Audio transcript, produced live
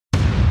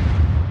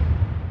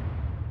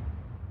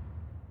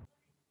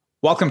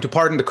Welcome to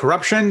Pardon the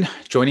Corruption.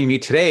 Joining me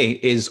today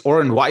is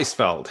Oren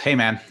Weisfeld. Hey,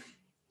 man.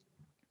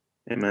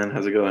 Hey, man.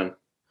 How's it going?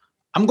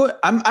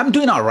 I'm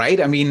doing all right.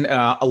 I mean,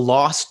 a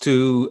loss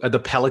to the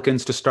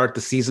Pelicans to start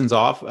the seasons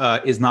off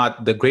is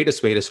not the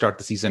greatest way to start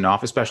the season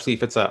off, especially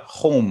if it's a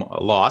home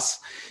loss.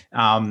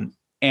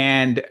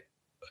 And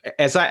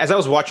as I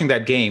was watching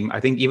that game, I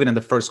think even in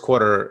the first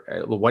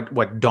quarter,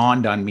 what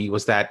dawned on me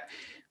was that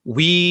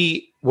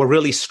we were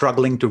really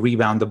struggling to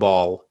rebound the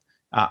ball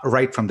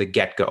right from the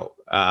get-go.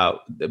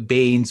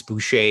 Baines,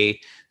 Boucher,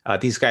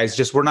 these guys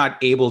just were not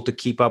able to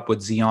keep up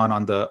with Zion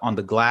on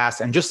the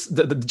glass, and just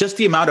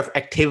the amount of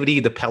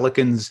activity the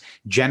Pelicans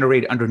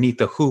generate underneath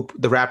the hoop,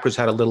 the Raptors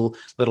had a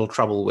little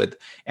trouble with.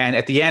 And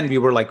at the end, we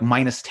were like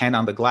 -10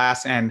 on the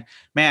glass. And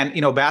man,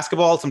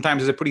 basketball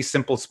sometimes is a pretty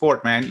simple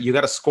sport, man. You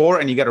got to score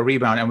and you got to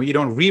rebound, and when you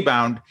don't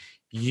rebound,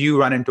 you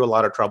run into a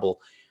lot of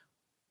trouble.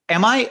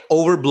 Am I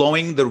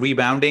overblowing the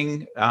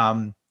rebounding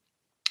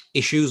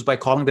issues by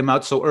calling them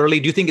out so early?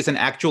 Do you think it's an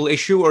actual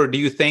issue, or do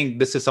you think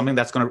this is something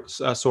that's going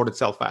to sort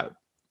itself out?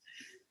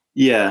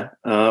 Yeah.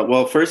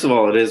 Well, first of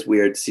all, it is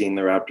weird seeing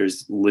the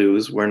Raptors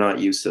lose. We're not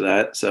used to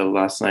that. So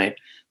last night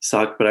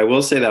sucked. But I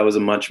will say that was a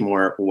much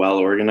more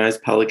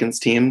well-organized Pelicans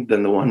team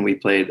than the one we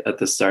played at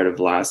the start of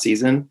last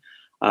season.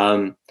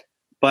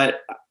 But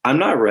I'm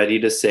not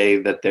ready to say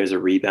that there's a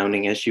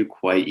rebounding issue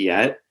quite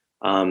yet.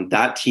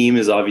 That team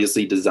is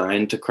obviously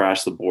designed to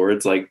crash the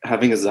boards. Like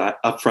having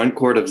a front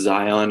court of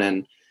Zion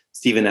and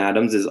Steven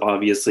Adams is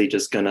obviously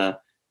just going to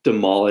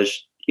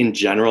demolish, in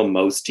general,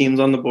 most teams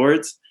on the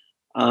boards.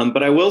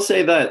 But I will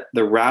say that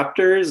the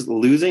Raptors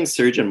losing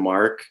Serge and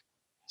Mark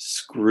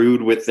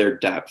screwed with their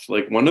depth.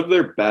 Like one of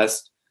their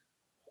best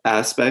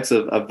aspects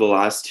of the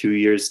last 2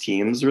 years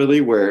teams really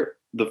were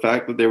the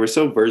fact that they were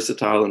so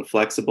versatile and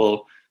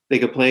flexible. They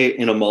could play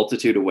in a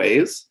multitude of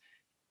ways.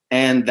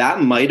 And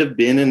that might have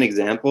been an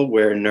example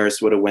where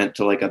Nurse would have went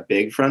to like a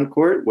big front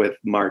court with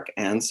Mark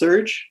and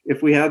Serge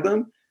if we had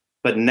them.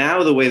 But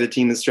now the way the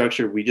team is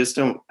structured, we just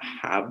don't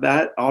have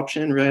that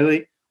option,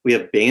 really. We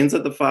have Baines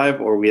at the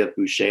 5, or we have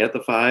Boucher at the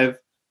 5,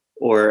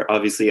 or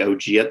obviously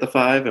OG at the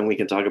 5, and we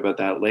can talk about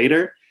that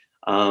later.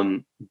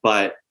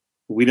 But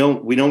we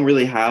don't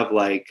really have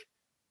like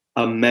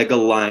a mega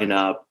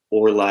lineup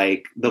or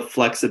like the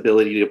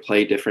flexibility to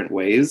play different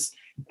ways.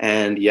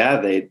 And yeah,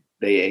 they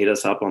ate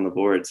us up on the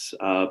boards.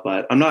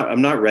 But I'm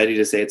not ready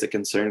to say it's a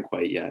concern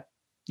quite yet.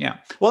 Yeah.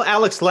 Well,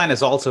 Alex Len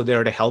is also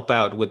there to help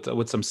out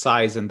with some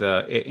size in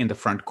the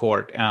front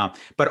court.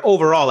 But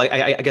overall,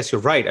 I guess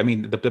you're right. I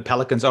mean, the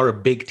Pelicans are a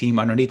big team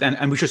underneath,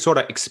 and we should sort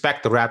of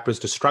expect the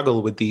Raptors to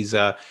struggle with these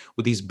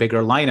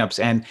bigger lineups.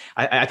 And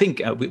I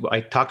think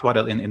I talked about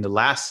it in the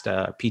last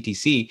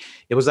PTC.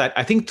 It was that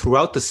I think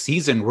throughout the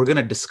season we're going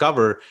to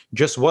discover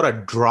just what a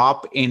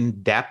drop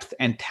in depth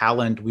and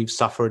talent we've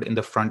suffered in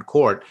the front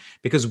court,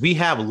 because we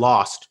have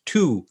lost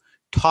two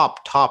top,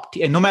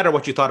 and no matter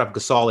what you thought of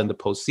Gasol in the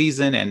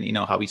postseason and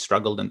how he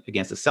struggled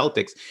against the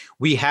Celtics,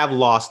 we have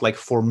lost like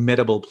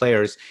formidable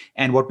players.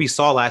 And what we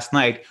saw last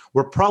night,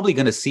 we're probably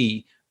going to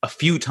see a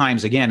few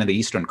times again in the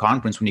Eastern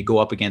Conference when you go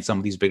up against some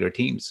of these bigger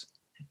teams.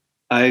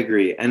 I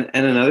agree. And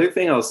another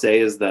thing I'll say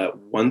is that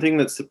one thing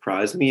that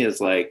surprised me is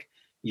like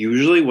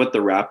usually what the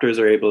Raptors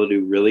are able to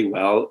do really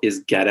well is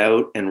get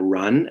out and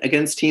run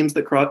against teams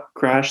that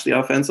crash the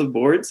offensive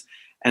boards.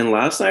 And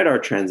last night, our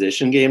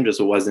transition game just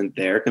wasn't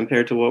there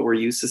compared to what we're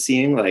used to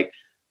seeing. Like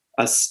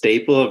a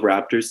staple of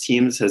Raptors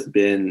teams has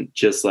been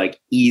just like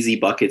easy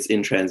buckets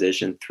in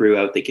transition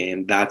throughout the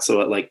game. That's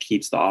what like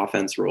keeps the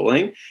offense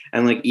rolling.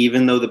 And like,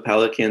 even though the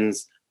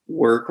Pelicans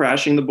were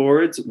crashing the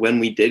boards, when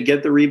we did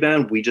get the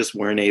rebound, we just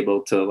weren't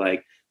able to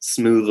like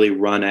smoothly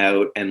run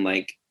out and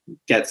like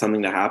get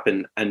something to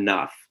happen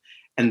enough.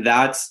 And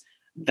that's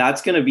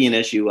going to be an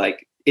issue.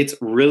 Like, it's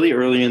really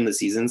early in the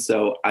season,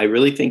 so I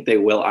really think they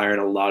will iron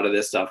a lot of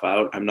this stuff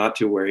out. I'm not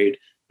too worried.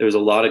 There was a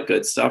lot of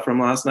good stuff from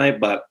last night,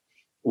 but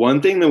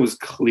one thing that was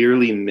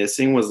clearly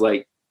missing was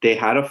like they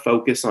had a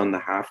focus on the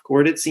half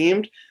court, it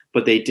seemed,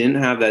 but they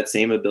didn't have that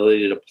same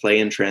ability to play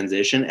in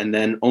transition and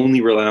then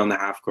only rely on the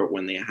half court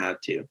when they had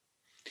to.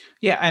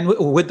 Yeah, and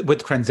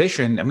with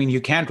transition, I mean,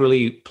 you can't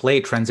really play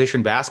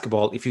transition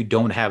basketball if you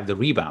don't have the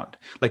rebound.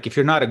 Like if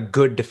you're not a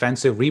good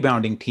defensive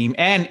rebounding team,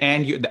 and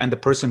the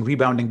person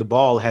rebounding the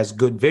ball has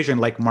good vision,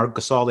 like Mark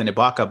Gasol and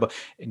Ibaka, but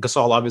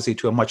Gasol obviously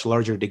to a much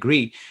larger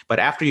degree. But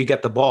after you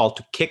get the ball,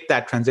 to kick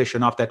that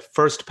transition off, that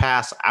first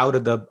pass out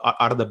of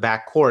the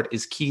back court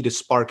is key to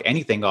spark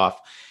anything off.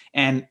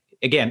 And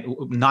again,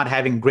 not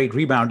having great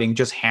rebounding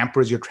just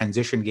hampers your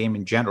transition game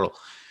in general.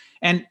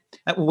 And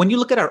when you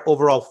look at our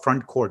overall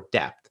front court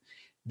depth,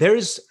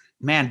 there's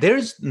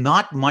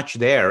not much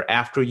there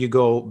after you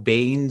go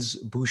Baines,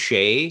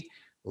 Boucher,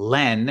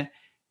 Len,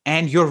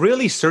 and you're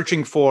really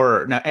searching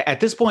for, now at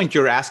this point,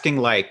 you're asking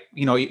like,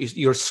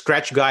 your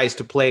stretch guys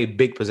to play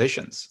big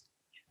positions.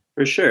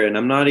 For sure. And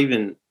I'm not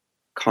even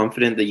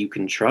confident that you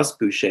can trust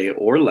Boucher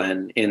or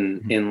Len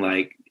in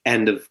like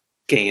end of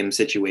game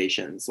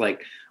situations.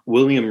 Like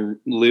William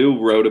Liu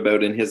wrote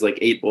about in his like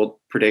 8 bold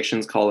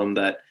predictions column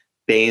that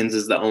Baines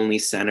is the only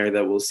center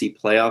that will see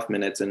playoff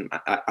minutes. And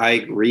I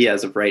agree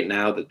as of right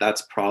now that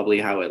that's probably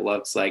how it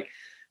looks. Like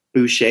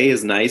Boucher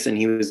is nice and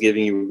he was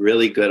giving you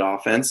really good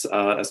offense,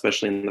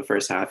 especially in the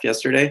first half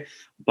yesterday.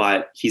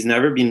 But he's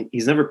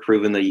never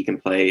proven that he can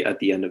play at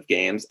the end of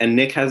games. And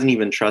Nick hasn't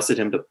even trusted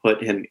him to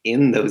put him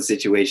in those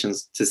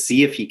situations to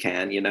see if he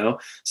can,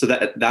 So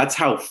that's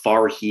how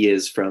far he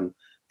is from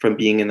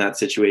being in that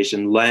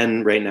situation.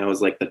 Len right now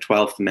is like the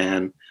 12th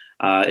man.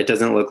 It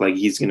doesn't look like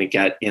he's going to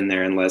get in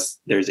there unless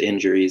there's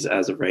injuries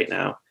as of right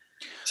now.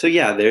 So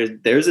yeah,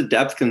 there's a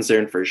depth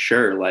concern for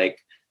sure. Like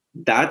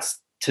that's,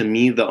 to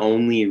me, the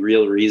only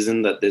real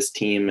reason that this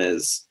team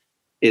is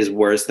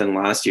worse than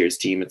last year's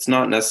team. It's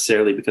not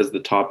necessarily because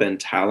the top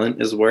end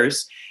talent is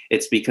worse.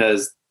 It's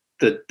because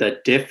the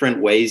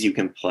different ways you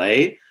can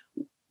play,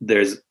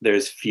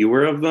 there's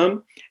fewer of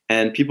them.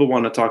 And people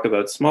want to talk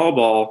about small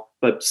ball,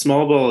 but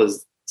small ball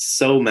is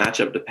so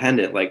matchup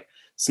dependent. Like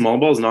small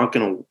ball is not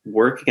going to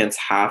work against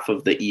half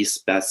of the East's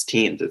best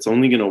teams. It's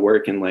only going to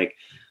work in like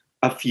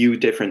a few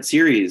different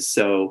series.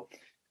 So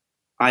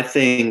I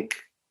think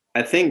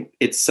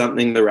it's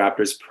something the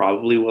Raptors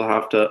probably will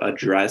have to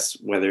address,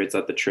 whether it's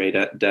at the trade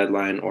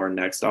deadline or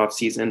next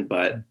offseason.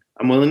 But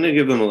I'm willing to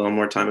give them a little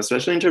more time,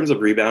 especially in terms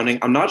of rebounding.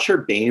 I'm not sure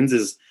Baines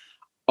is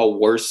a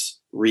worse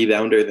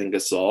rebounder than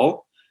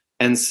Gasol.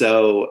 And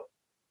so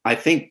I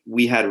think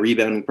we had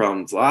rebounding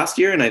problems last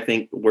year, and I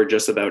think we're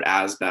just about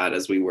as bad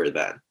as we were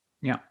then.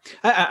 Yeah,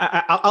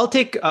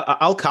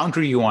 I'll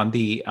counter you on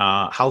the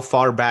how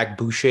far back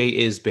Boucher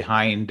is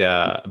behind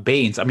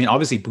Baines. I mean,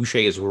 obviously Boucher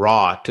is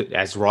raw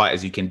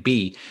as you can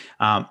be.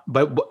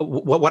 But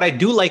what I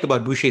do like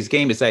about Boucher's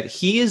game is that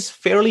he is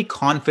fairly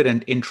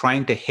confident in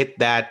trying to hit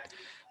that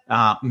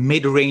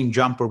mid-range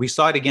jumper. We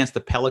saw it against the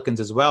Pelicans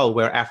as well,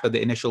 where after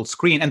the initial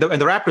screen, and the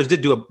Raptors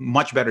did do a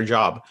much better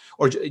job,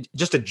 or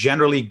just a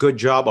generally good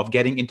job of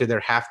getting into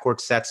their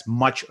half-court sets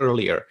much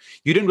earlier.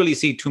 You didn't really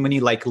see too many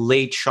like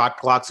late shot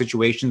clock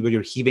situations where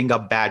you're heaving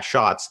up bad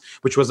shots,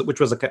 which was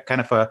a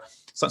kind of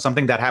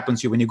something that happens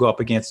to you when you go up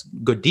against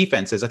good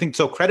defenses. I think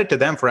so. Credit to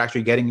them for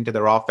actually getting into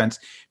their offense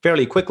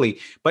fairly quickly.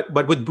 But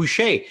with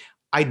Boucher,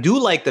 I do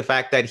like the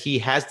fact that he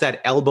has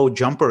that elbow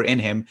jumper in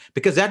him,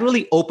 because that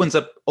really opens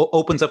up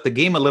the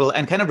game a little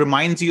and kind of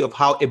reminds you of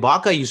how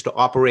Ibaka used to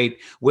operate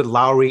with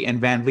Lowry and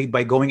Van Vliet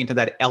by going into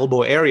that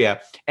elbow area.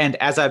 And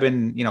as I've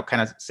been,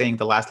 kind of saying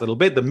the last little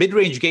bit, the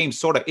mid-range game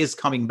sort of is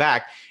coming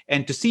back.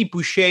 And to see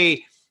Boucher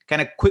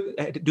kind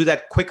of do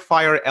that quick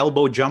fire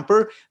elbow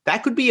jumper,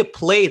 that could be a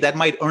play that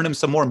might earn him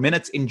some more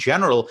minutes in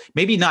general.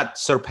 Maybe not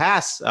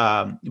surpass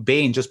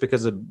Baines just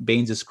because of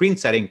Baines' screen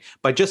setting,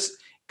 but just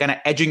kind of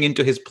edging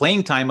into his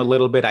playing time a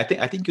little bit. I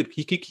think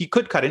he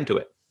could cut into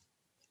it.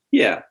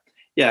 Yeah.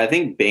 I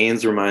think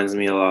Baines reminds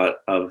me a lot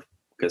of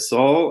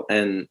Gasol,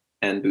 and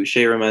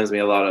Boucher reminds me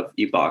a lot of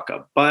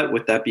Ibaka. But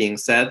with that being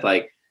said,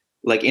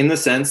 like in the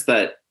sense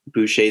that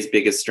Boucher's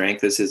biggest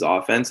strength is his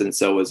offense, and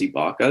so was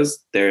Ibaka's.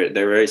 They're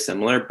very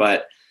similar,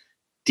 but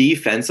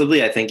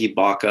defensively, I think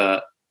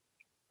Ibaka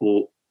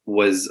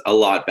was a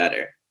lot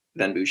better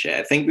than Boucher.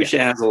 I think Boucher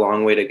has a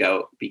long way to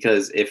go,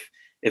 because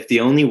if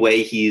the only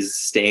way he's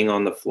staying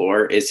on the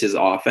floor is his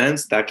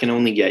offense, that can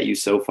only get you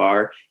so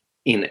far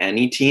in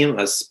any team,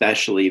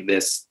 especially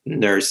this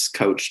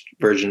nurse-coached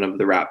version of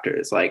the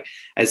Raptors. Like,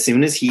 as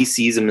soon as he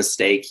sees a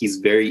mistake, he's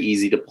very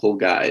easy to pull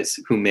guys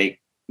who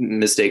make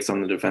mistakes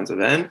on the defensive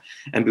end.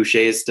 And Boucher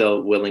is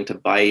still willing to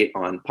bite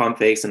on pump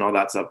fakes and all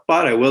that stuff.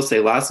 But I will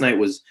say last night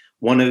was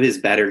one of his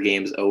better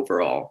games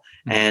overall.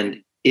 Mm-hmm.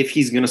 And if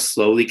he's going to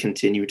slowly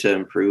continue to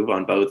improve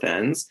on both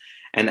ends,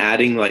 and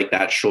adding like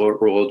that short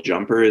roll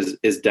jumper is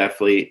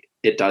definitely,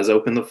 it does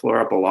open the floor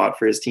up a lot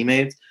for his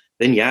teammates,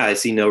 then yeah, I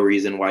see no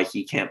reason why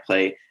he can't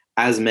play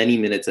as many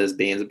minutes as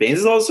Baines. Baines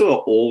is also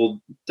an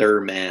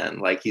older man.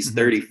 Like he's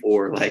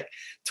 34, like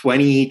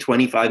 20,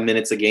 25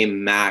 minutes a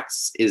game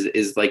max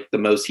is like the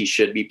most he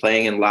should be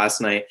playing. And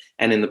last night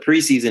and in the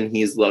preseason,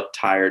 he's looked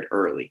tired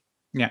early.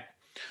 Yeah.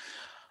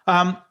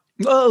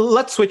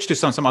 Let's switch to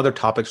some other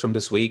topics from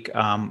this week.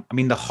 I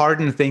mean, the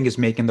Harden thing is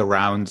making the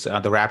rounds,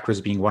 the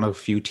Raptors being one of the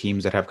few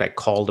teams that have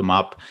called him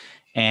up.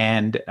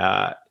 And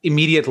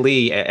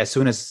immediately, as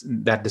soon as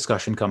that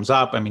discussion comes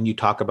up, I mean, you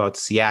talk about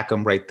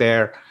Siakam right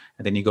there.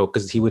 And then you go,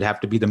 because he would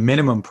have to be the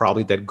minimum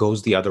probably that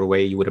goes the other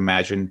way, you would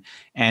imagine.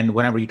 And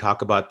whenever you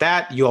talk about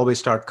that, you always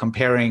start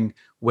comparing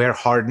where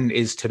Harden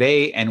is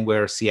today and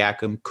where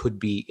Siakam could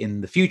be in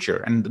the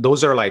future. And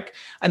those are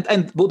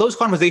and those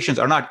conversations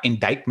are not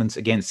indictments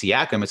against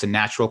Siakam. It's a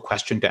natural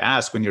question to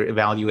ask when you're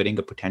evaluating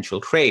a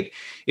potential trade.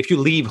 If you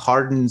leave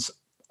Harden's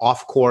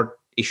off-court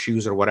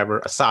issues or whatever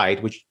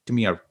aside, which to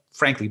me are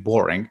frankly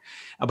boring,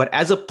 but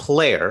as a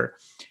player,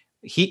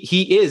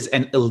 he is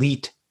an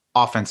elite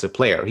offensive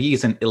player. He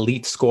is an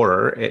elite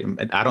scorer.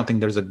 I don't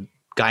think there's a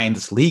guy in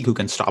this league who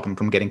can stop him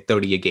from getting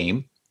 30 a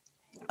game.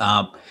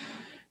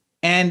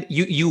 And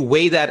you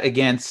weigh that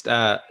against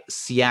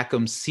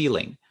Siakam's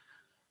ceiling.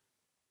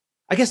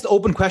 I guess the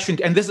open question,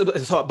 and this,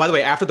 so by the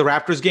way, after the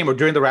Raptors game or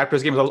during the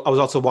Raptors game, I was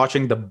also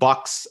watching the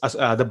Bucks and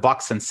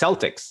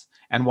Celtics.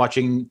 and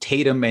watching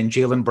Tatum and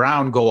Jaylen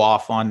Brown go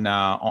off on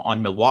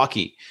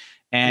Milwaukee.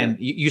 And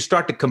you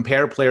start to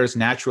compare players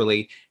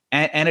naturally.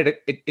 And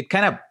it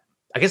kind of,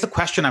 I guess the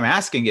question I'm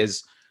asking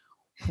is,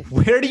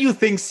 where do you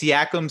think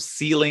Siakam's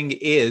ceiling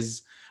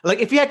is? Like,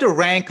 if you had to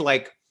rank,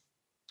 like,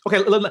 okay,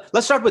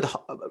 let's start with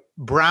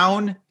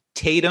Brown,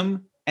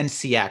 Tatum, and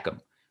Siakam.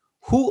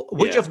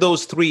 Which of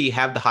those three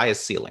have the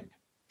highest ceiling?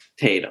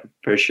 Tatum,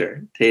 for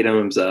sure.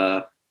 Tatum's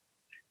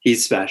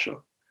he's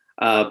special.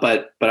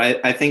 But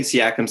I think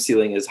Siakam's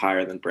ceiling is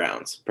higher than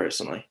Brown's,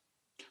 personally.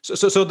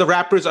 So the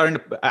Raptors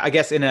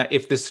are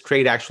if this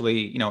trade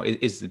actually,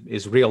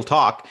 is real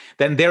talk,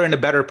 then they're in a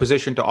better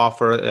position to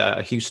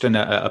offer Houston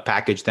a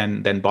package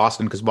than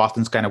Boston, because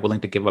Boston's kind of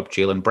willing to give up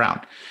Jaylen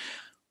Brown.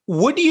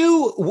 Would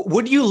you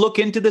look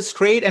into this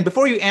trade? And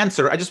before you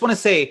answer, I just want to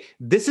say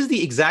this is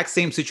the exact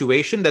same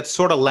situation that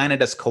sort of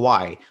landed as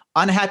Kawhi.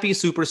 Unhappy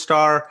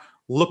superstar,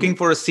 looking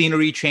for a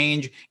scenery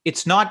change.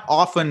 It's not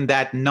often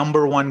that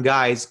number one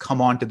guys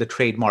come onto the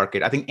trade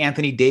market. I think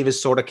Anthony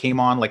Davis sort of came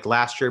on like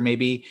last year,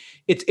 maybe.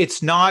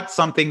 It's not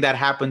something that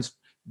happens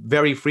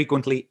very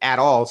frequently at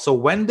all. So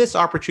when this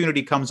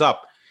opportunity comes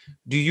up,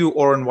 do you,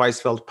 Oren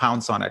Weisfeld,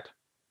 pounce on it?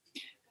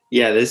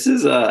 Yeah, this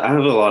is, I have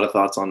a lot of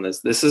thoughts on this.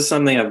 This is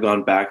something I've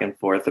gone back and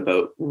forth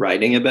about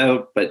writing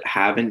about, but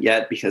haven't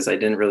yet, because I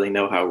didn't really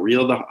know how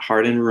real the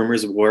Harden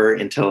rumors were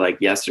until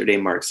like yesterday.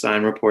 Mark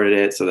Stein reported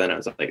it. So then I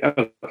was like,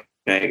 oh,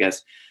 okay, I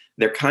guess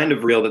they're kind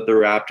of real that the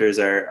Raptors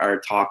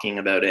are talking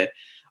about it.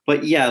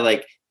 But yeah,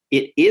 like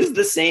it is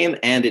the same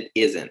and it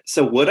isn't.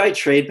 So would I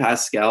trade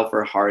Pascal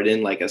for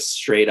Harden, like a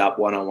straight up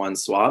one-on-one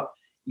swap?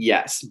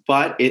 Yes,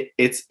 but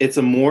it's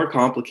a more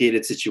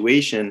complicated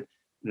situation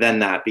than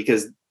that,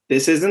 because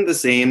this isn't the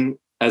same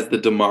as the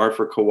DeMar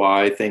for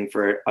Kawhi thing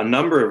for a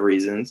number of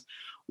reasons.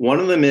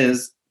 One of them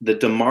is the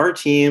DeMar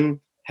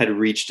team had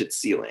reached its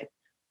ceiling.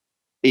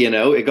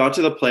 It got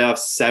to the playoffs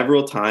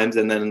several times,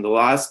 and then in the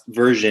last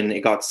version,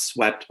 it got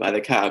swept by the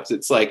Cavs.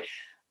 It's like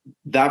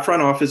that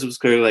front office was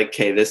clearly like,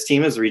 okay, this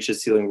team has reached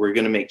its ceiling. We're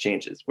going to make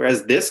changes.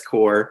 Whereas this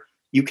core,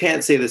 you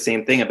can't say the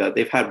same thing about.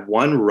 They've had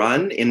one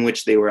run in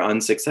which they were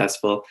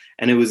unsuccessful,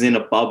 and it was in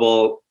a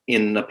bubble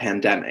in a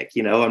pandemic.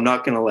 I'm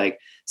not going to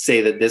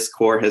say that this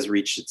core has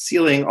reached its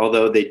ceiling,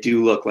 although they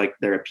do look like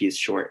they're a piece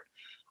short.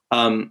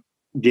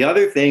 The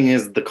other thing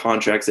is the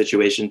contract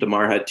situation.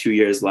 DeMar had 2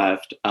 years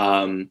left.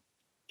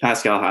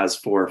 Pascal has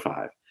 4 or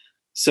 5.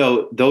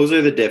 So those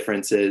are the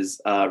differences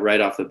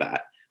right off the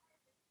bat.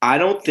 I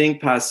don't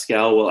think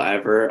Pascal will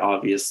ever,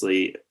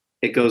 obviously,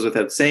 it goes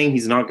without saying,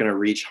 he's not going to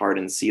reach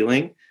Harden's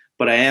ceiling,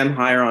 but I am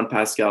higher on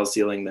Pascal's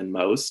ceiling than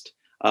most.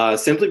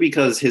 Simply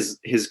because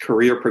his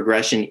career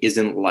progression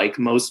isn't like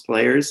most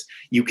players.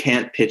 You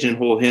can't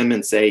pigeonhole him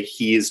and say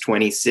he is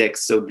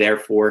 26, so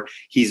therefore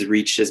he's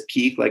reached his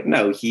peak.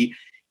 No,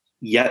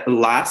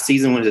 last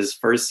season was his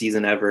first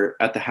season ever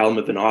at the helm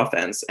of an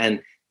offense,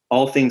 and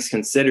all things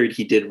considered,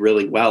 he did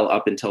really well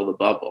up until the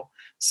bubble.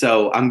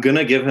 So I'm going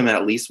to give him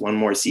at least one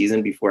more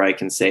season before I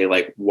can say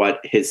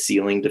what his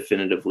ceiling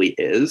definitively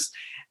is.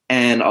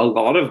 And a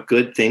lot of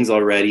good things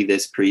already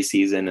this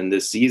preseason and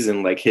this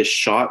season, his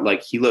shot,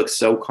 he looks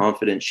so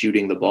confident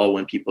shooting the ball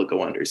when people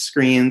go under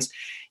screens.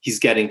 He's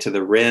getting to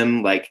the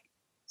rim.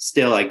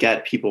 Still, I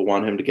get people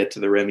want him to get to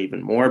the rim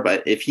even more,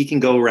 but if he can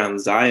go around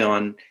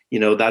Zion,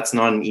 that's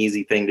not an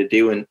easy thing to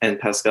do. And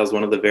Pascal's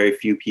one of the very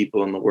few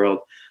people in the world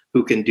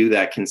who can do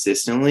that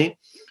consistently.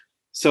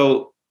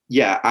 So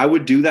yeah, I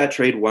would do that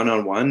trade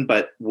one-on-one,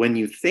 but when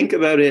you think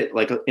about it,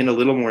 in a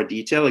little more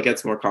detail, it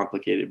gets more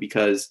complicated,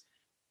 because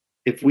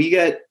if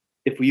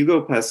you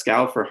go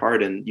Pascal for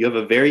Harden, you have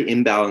a very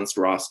imbalanced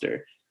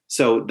roster.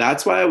 So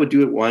that's why I would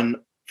do it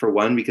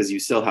 1-for-1, because you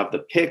still have the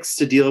picks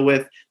to deal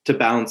with to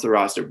balance the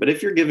roster. But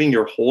if you're giving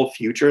your whole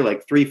future,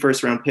 3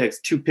 first-round picks,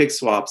 2 pick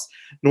swaps,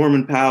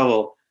 Norman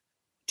Powell,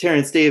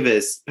 Terence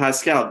Davis,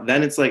 Pascal,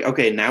 then it's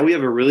okay, now we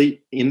have a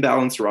really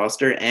imbalanced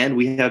roster, and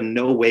we have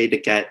no way to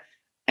get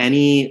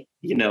any,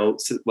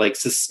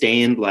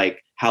 sustained,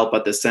 help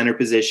at the center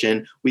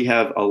position. We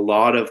have a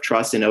lot of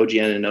trust in OG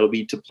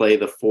Anunoby to play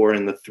the 4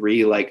 and the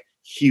 3,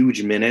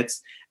 huge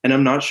minutes. And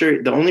I'm not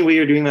sure, the only way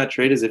you're doing that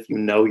trade is if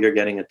you're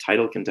getting a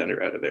title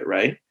contender out of it,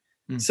 right?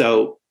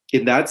 So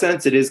in that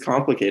sense, it is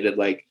complicated.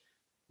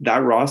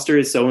 That roster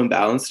is so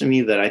imbalanced to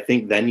me that I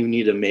think then you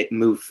need to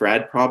move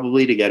Fred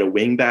probably to get a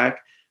wing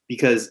back,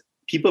 because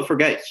people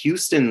forget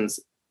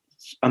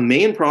a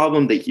main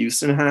problem that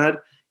Houston had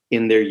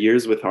in their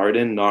years with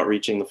Harden not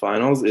reaching the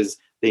finals is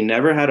they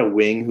never had a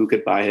wing who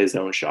could buy his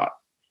own shot.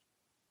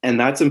 And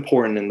that's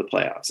important in the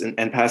playoffs.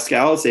 And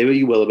Pascal, say what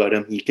you will about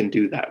him, he can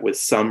do that with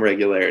some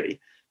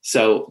regularity.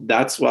 So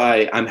that's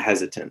why I'm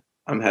hesitant.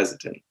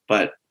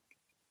 But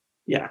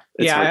yeah.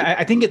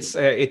 I think it's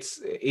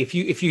if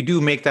you do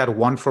make that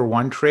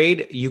 1-for-1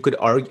 trade, you could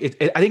argue.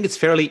 I think it's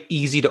fairly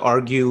easy to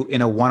argue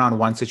in a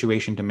one-on-one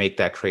situation to make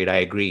that trade. I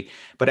agree.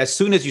 But as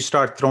soon as you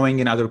start throwing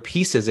in other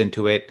pieces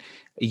into it,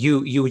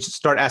 you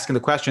start asking the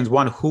questions.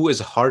 One, who is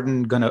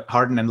Harden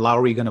and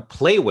Lowry gonna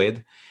play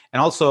with,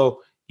 and also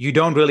you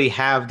don't really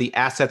have the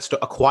assets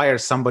to acquire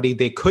somebody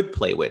they could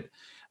play with.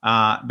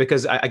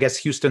 because I guess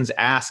Houston's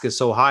ask is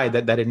so high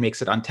that it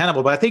makes it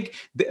untenable. But I think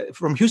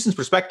from Houston's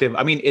perspective,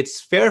 I mean,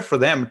 it's fair for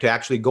them to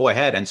actually go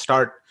ahead and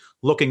start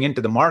looking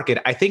into the market.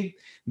 I think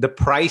the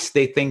price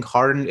they think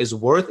Harden is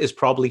worth is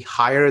probably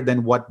higher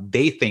than what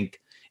they think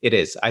it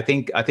is. I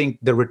think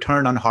the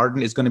return on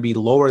Harden is going to be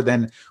lower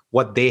than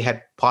what they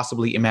had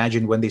possibly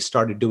imagined when they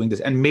started doing this,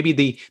 and maybe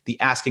the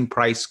asking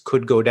price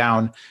could go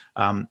down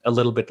a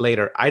little bit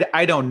later.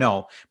 I don't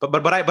know,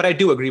 but I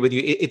do agree with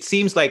you. It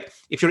seems like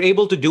if you're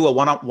able to do a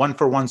one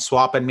for one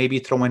swap and maybe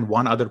throw in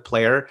one other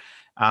player,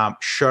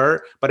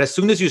 sure. But as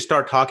soon as you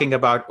start talking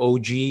about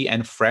OG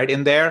and Fred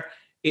in there,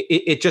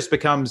 it just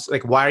becomes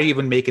like, why are you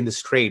even making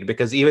this trade?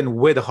 Because even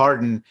with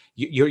Harden,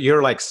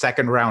 you're like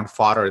second round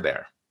fodder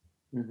there.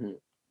 Mm-hmm.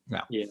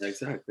 Yeah,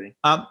 exactly.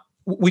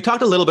 We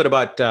talked a little bit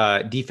about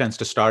defense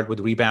to start with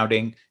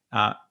rebounding,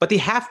 but the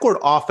half-court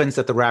offense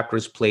that the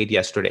Raptors played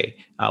yesterday,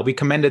 we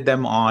commended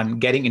them on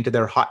getting into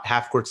their hot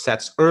half-court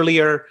sets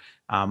earlier.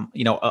 A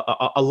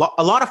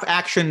lot of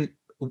action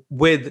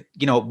with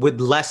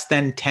less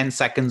than 10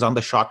 seconds on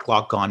the shot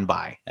clock gone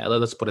by.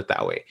 Let's put it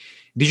that way.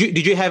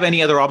 Did you have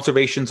any other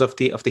observations of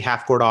the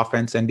half-court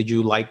offense, and did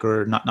you like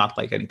or not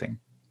like anything?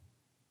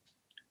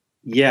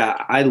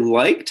 Yeah, I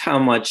liked how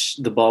much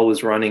the ball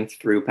was running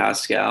through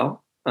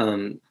Pascal,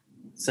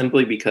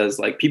 simply because,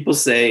 like, people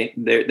say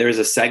there's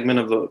a segment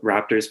of the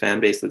Raptors fan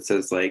base that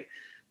says, like,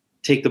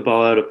 take the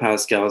ball out of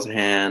Pascal's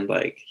hand,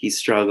 like, he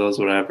struggles,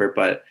 whatever.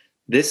 But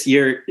this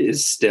year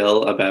is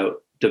still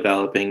about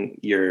developing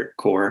your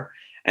core.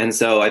 And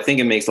so I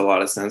think it makes a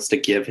lot of sense to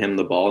give him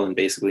the ball and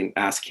basically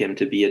ask him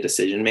to be a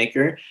decision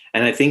maker.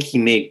 And I think he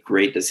made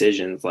great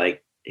decisions.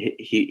 Like,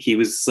 he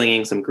was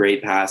slinging some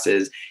great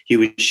passes. He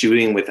was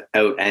shooting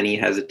without any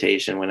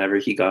hesitation whenever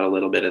he got a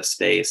little bit of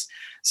space.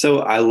 So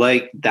I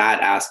like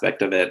that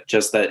aspect of it,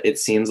 just that it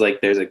seems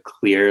like there's a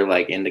clear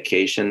like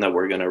indication that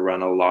we're going to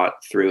run a lot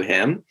through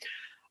him.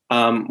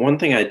 One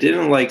thing I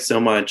didn't like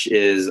so much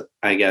is,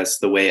 I guess,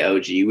 the way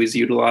OG was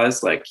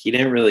utilized. Like, he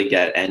didn't really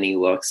get any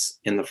looks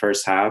in the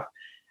first half.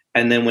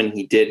 And then when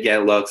he did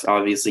get looks,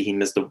 obviously he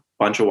missed a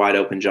bunch of wide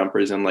open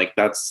jumpers. And like,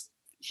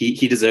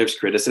 he deserves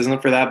criticism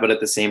for that. But at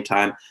the same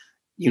time,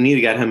 you need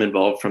to get him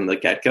involved from the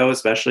get-go,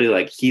 especially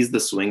like he's the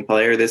swing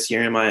player this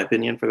year, in my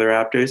opinion, for the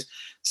Raptors.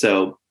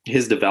 So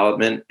his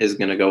development is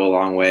going to go a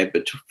long way,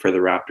 but for the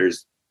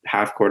Raptors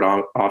half-court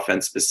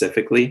offense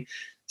specifically.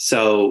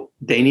 So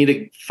they need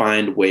to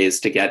find ways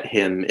to get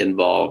him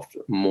involved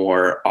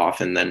more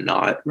often than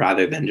not,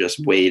 rather than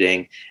just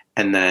waiting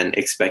and then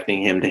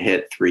expecting him to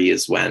hit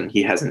threes when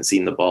he hasn't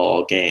seen the ball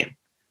all game.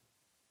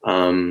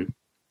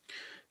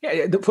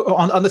 Yeah,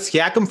 on the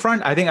Siakam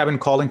front, I think I've been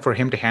calling for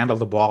him to handle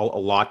the ball a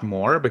lot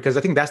more, because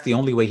I think that's the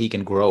only way he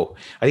can grow.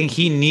 I think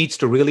he needs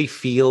to really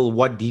feel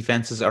what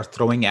defenses are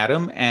throwing at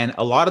him. And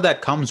a lot of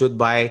that comes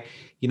by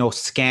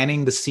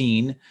scanning the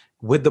scene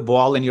with the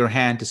ball in your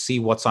hand to see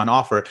what's on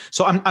offer.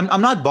 So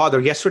I'm not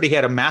bothered. Yesterday he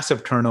had a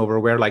massive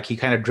turnover where like he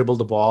kind of dribbled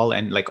the ball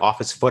and like off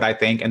his foot, I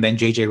think. And then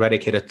JJ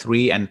Redick hit a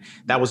three, and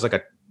that was like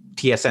a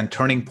TSN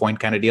turning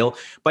point kind of deal.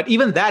 But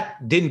even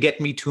that didn't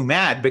get me too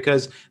mad,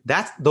 because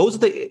those are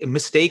the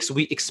mistakes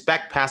we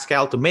expect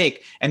Pascal to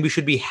make. And we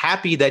should be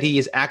happy that he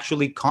is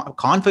actually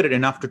confident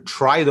enough to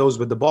try those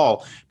with the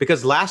ball,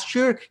 because last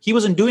year he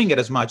wasn't doing it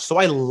as much. So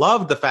I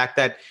love the fact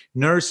that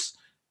Nurse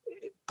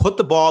put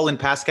the ball in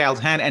Pascal's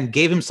hand and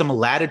gave him some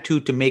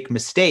latitude to make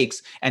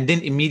mistakes, and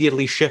didn't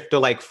immediately shift to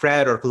like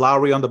Fred or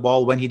Lowry on the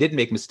ball when he did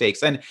make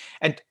mistakes. And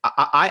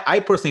I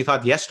personally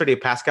thought yesterday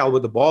Pascal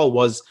with the ball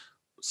was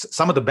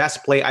some of the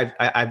best play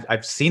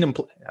I've seen him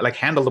like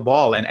handle the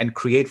ball and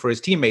create for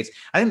his teammates.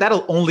 I think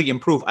that'll only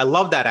improve. I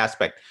love that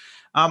aspect.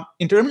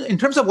 In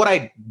terms of what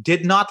I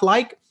did not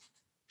like,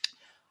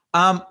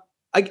 I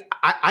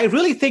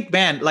really think,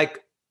 man,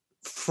 like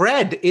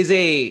Fred is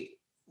a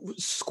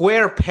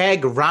square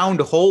peg round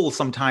hole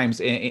sometimes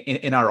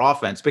in our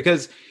offense,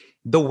 because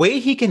the way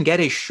he can get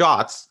his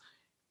shots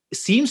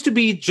seems to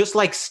be just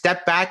like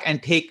step back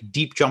and take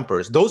deep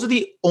jumpers. Those are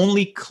the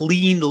only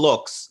clean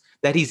looks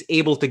that he's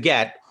able to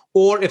get,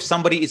 or if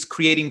somebody is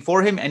creating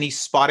for him and he's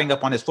spotting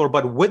up on his floor.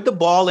 But with the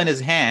ball in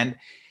his hand,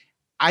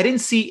 I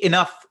didn't see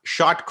enough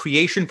shot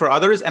creation for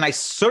others, and I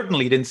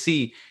certainly didn't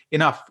see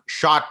enough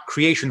shot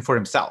creation for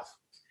himself.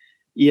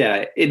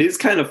 Yeah, it is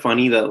kind of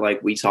funny that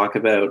like we talk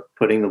about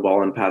putting the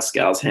ball in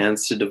Pascal's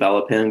hands to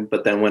develop him,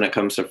 but then when it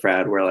comes to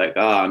Fred, we're like,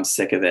 oh, I'm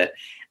sick of it.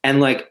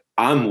 And like,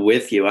 I'm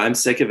with you. I'm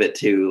sick of it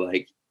too.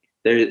 Like,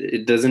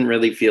 it doesn't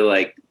really feel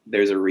like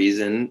there's a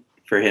reason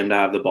for him to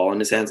have the ball in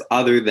his hands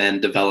other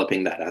than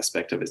developing that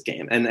aspect of his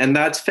game. And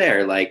that's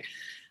fair. Like,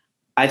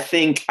 I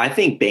think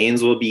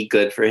Baines will be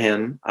good for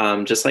him.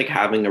 Just like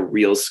having a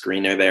real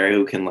screener there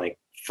who can like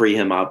free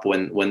him up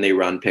when they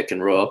run pick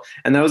and roll.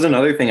 And that was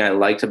another thing I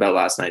liked about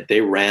last night.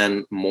 They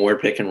ran more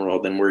pick and roll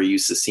than we're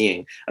used to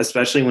seeing,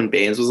 especially when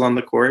Baines was on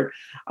the court.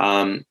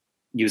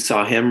 You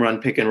saw him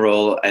run pick and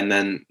roll, and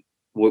then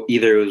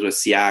either it was with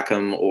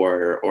Siakam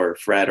or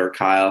Fred or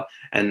Kyle,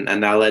 and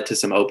that led to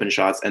some open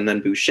shots. And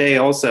then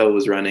Boucher also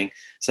was running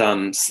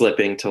some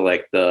slipping to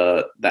like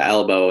the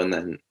elbow and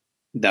then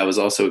that was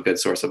also a good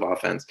source of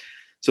offense.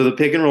 So the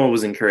pick and roll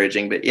was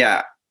encouraging. But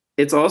yeah,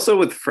 it's also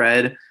with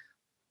Fred,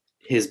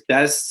 his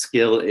best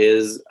skill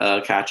is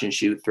a catch and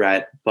shoot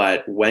threat.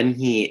 But when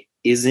he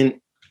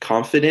isn't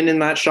confident in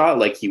that shot,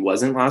 like he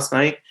wasn't last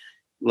night,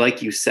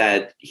 like you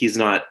said, he's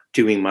not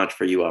doing much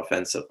for you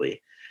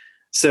offensively.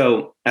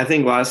 So I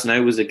think last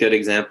night was a good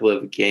example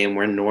of a game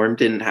where Norm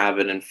didn't have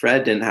it and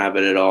Fred didn't have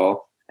it at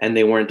all, and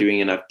they weren't doing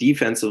enough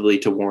defensively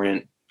to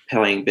warrant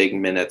playing big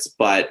minutes.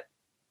 But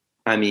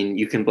I mean,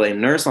 you can blame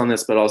Nurse on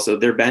this, but also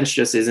their bench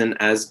just isn't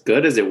as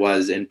good as it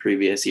was in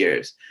previous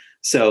years.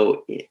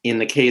 So in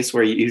the case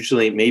where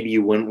usually maybe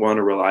you wouldn't want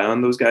to rely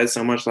on those guys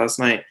so much last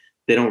night,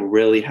 they don't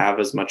really have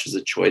as much as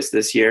a choice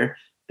this year.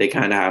 They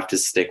kind of have to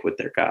stick with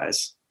their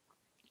guys.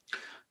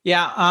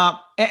 Yeah.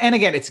 And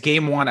again, it's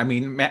game one. I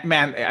mean,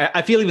 man,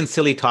 I feel even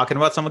silly talking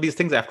about some of these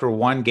things after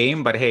one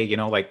game, but hey,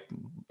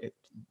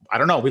 I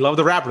don't know. We love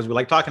the Raptors. We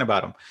like talking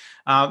about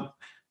them.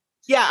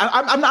 Yeah,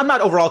 I'm not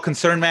overall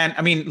concerned, man.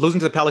 I mean, losing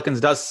to the Pelicans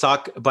does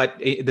suck, but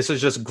this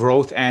is just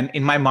growth. And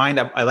in my mind,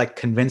 I like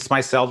convinced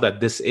myself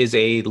that this is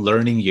a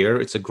learning year.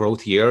 It's a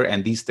growth year,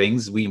 and these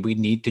things we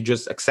need to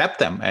just accept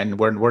them. And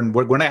we're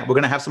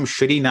gonna have some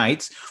shitty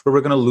nights where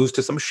we're gonna lose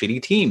to some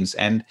shitty teams,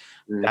 and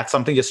that's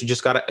something you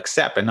just gotta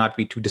accept and not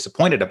be too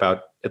disappointed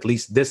about. At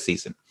least this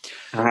season.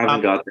 I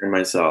haven't got there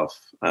myself.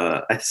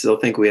 I still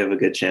think we have a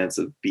good chance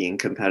of being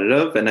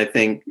competitive, and I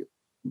think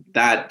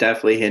that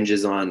definitely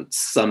hinges on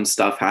some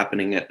stuff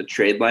happening at the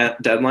trade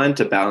deadline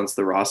to balance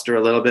the roster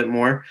a little bit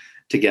more,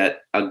 to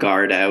get a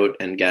guard out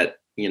and get,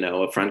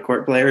 a front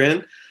court player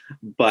in.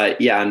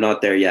 But yeah, I'm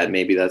not there yet.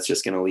 Maybe that's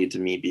just going to lead to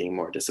me being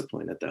more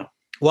disappointed though.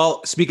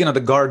 Well, speaking of the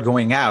guard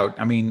going out,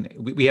 I mean,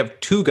 we have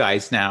two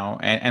guys now,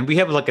 and we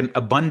have like an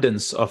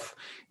abundance of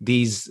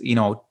these,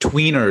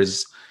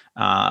 tweeners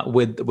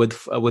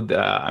with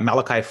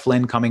Malachi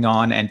Flynn coming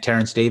on and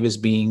Terence Davis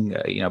being,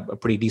 a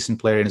pretty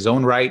decent player in his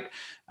own right.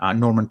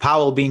 Norman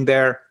Powell being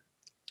there.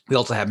 We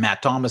also have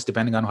Matt Thomas,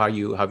 depending on how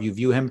you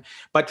view him.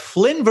 But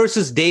Flynn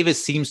versus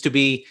Davis seems to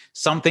be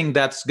something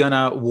that's going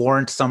to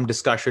warrant some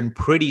discussion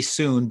pretty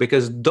soon,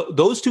 because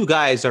those two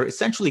guys are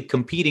essentially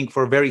competing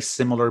for very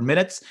similar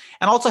minutes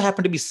and also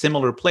happen to be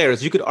similar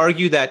players. You could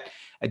argue that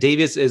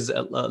Davis is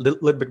a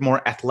little bit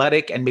more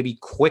athletic and maybe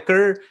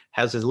quicker,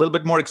 has a little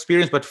bit more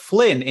experience, but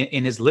Flynn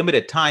in his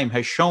limited time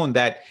has shown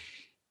that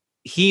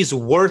he's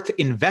worth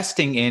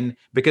investing in,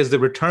 because the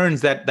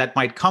returns that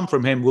might come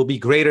from him will be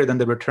greater than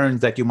the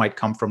returns that you might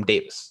come from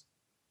Davis.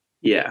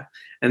 Yeah.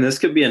 And this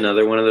could be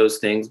another one of those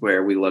things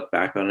where we look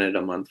back on it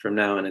a month from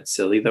now and it's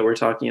silly that we're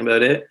talking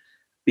about it,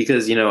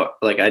 because,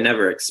 I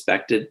never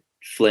expected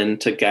Flynn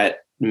to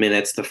get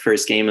minutes the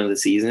first game of the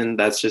season.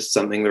 That's just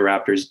something the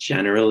Raptors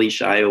generally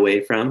shy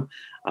away from.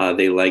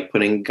 They like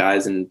putting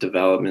guys in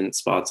development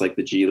spots like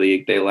the G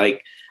League. They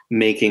like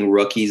making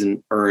rookies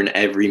earn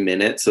every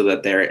minute so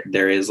that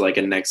there is like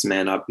a next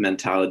man up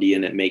mentality,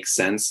 and it makes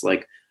sense,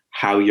 like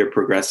how you're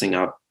progressing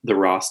up the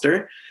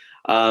roster.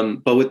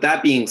 But with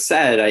that being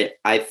said,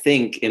 I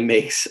think it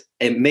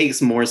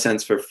makes more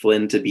sense for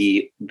Flynn to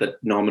be the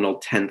nominal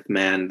 10th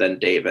man than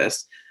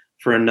Davis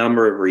for a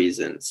number of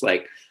reasons.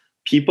 Like,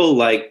 people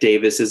like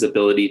Davis's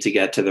ability to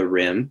get to the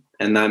rim,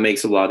 and that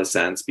makes a lot of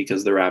sense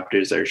because the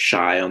Raptors are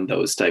shy on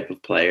those type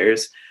of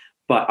players.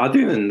 But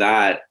other than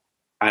that,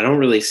 I don't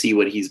really see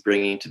what he's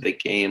bringing to the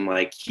game.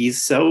 Like,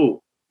 he's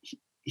so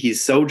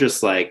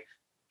just like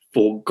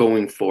full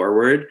going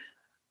forward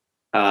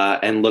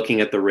and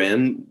looking at the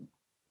rim,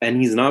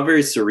 and he's not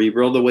very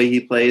cerebral the way he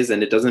plays,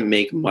 and it doesn't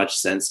make much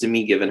sense to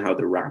me given how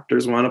the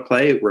Raptors want to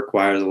play. It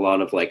requires a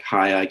lot of like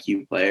high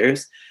IQ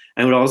players,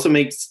 and it also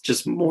makes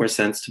just more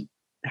sense to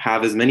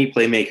have as many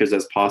playmakers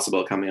as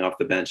possible coming off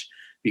the bench,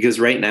 because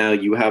right now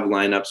you have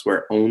lineups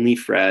where only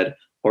Fred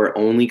or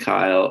only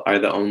Kyle are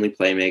the only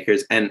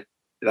playmakers, and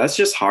that's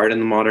just hard in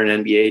the modern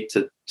NBA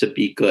to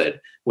be good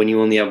when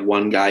you only have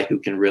one guy who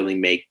can really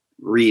make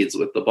reads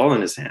with the ball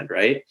in his hand,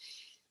 right?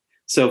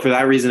 So for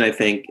that reason, I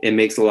think it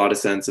makes a lot of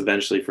sense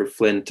eventually for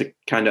Flynn to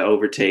kind of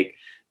overtake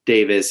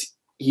Davis.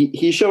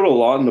 He showed a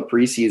lot in the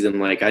preseason.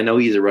 Like, I know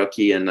he's a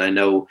rookie, and I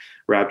know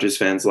Raptors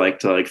fans like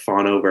to like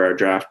fawn over our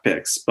draft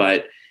picks,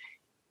 but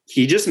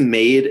he just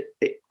made,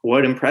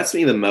 what impressed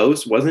me the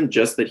most wasn't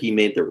just that he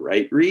made the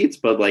right reads,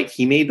 but like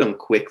he made them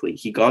quickly.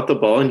 He got the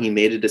ball and he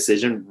made a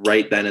decision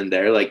right then and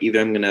there. Like,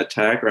 either I'm going to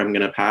attack or I'm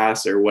going to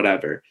pass or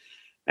whatever.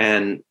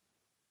 And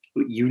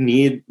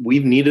we've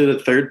needed a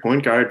third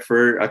point guard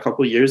for a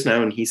couple of years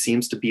now, and he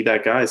seems to be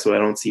that guy. So I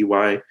don't see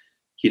why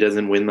he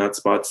doesn't win that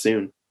spot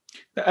soon.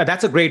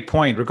 That's a great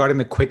point regarding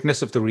the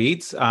quickness of the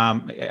reads.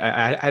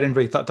 I hadn't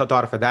really thought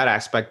of that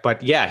aspect,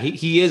 but yeah,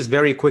 he is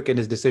very quick in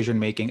his decision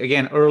making.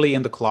 Again, early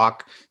in the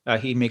clock,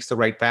 he makes the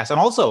right pass, and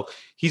also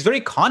he's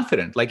very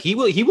confident. Like, he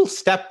will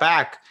step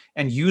back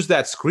and use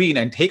that screen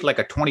and take like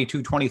a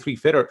 22, 23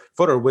 footer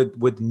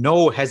with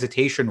no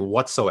hesitation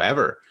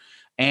whatsoever.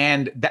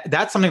 And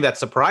that's something that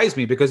surprised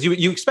me, because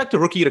you expect a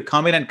rookie to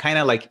come in and kind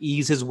of like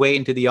ease his way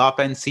into the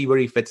offense, see where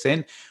he fits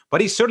in.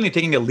 But he's certainly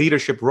taking a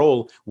leadership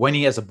role when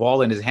he has a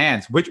ball in his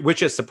hands,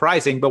 which is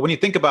surprising. But when you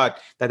think about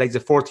that, he's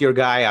a fourth-year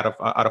guy out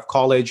of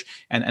college,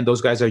 and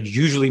those guys are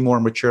usually more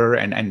mature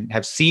and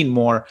have seen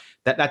more,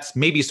 that's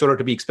maybe sort of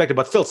to be expected,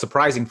 but still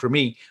surprising for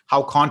me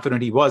how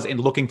confident he was in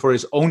looking for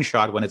his own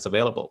shot when it's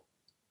available.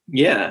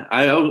 Yeah,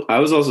 I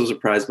was also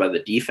surprised by the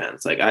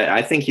defense. Like,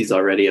 I think he's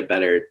already a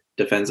better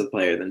defensive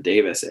player than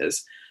Davis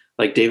is.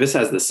 Like, Davis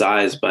has the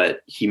size,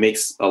 but he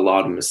makes a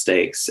lot of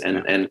mistakes,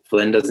 and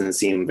Flynn doesn't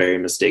seem very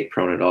mistake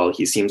prone at all.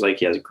 He seems like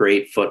he has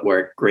great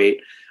footwork,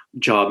 great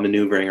job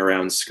maneuvering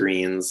around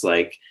screens,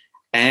 like,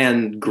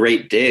 and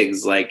great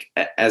digs. Like,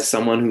 as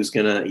someone he's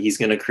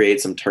gonna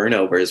create some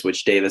turnovers,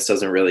 which Davis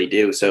doesn't really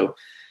do. So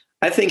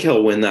I think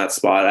he'll win that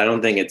spot. I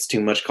don't think it's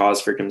too much cause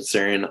for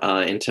concern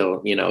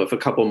until, if a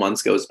couple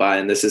months goes by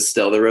and this is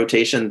still the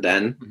rotation,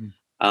 then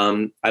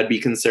I'd be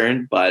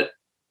concerned, but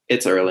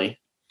it's early.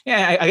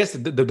 Yeah, I guess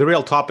the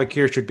real topic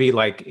here should be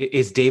like,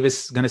 is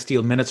Davis going to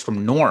steal minutes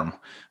from Norm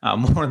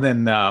more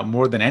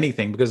than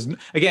anything? Because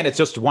again, it's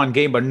just one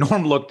game, but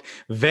Norm looked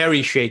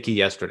very shaky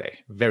yesterday,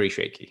 very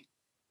shaky.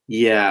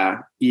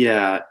 Yeah.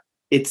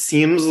 It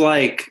seems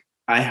like,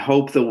 I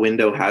hope the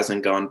window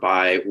hasn't gone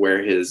by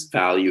where his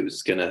value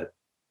is going to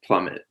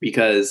plummet,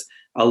 because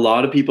a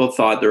lot of people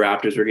thought the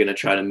Raptors were going to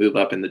try to move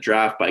up in the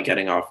draft by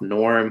getting off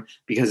Norm,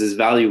 because his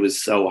value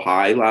was so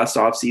high last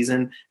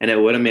offseason, and it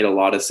would have made a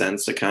lot of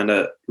sense to kind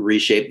of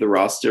reshape the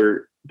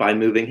roster by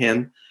moving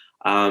him.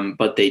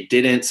 But they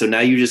didn't. So now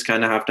you just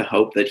kind of have to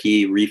hope that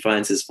he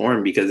refines his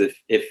form, because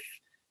if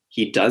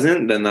he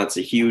doesn't, then that's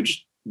a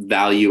huge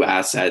value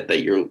asset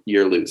that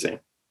you're losing.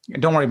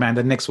 Don't worry, man.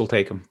 The Knicks will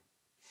take him.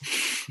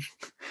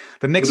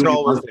 The Knicks are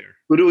always there.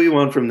 Who do we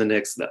want from the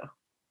Knicks, though?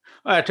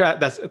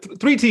 That's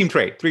three-team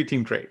trade.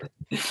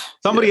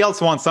 Somebody else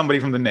wants somebody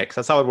from the Knicks.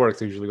 That's how it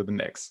works usually with the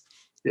Knicks.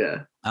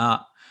 Yeah.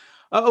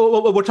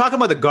 We're talking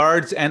about the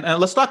guards, and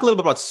let's talk a little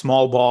bit about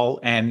small ball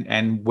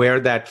and where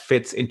that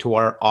fits into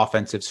our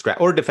offensive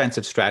or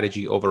defensive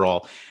strategy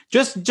overall.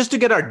 Just to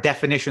get our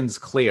definitions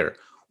clear,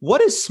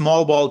 what is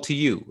small ball to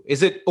you?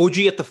 Is it OG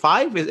at the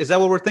 5? Is that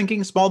what we're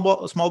thinking? Small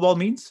ball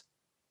means?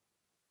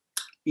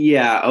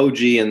 Yeah,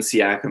 OG and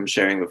Siakam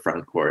sharing the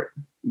front court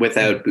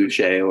without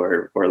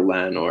Boucher or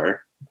Len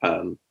or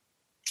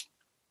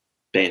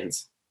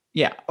Baines.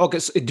 Yeah. Okay.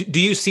 So do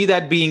you see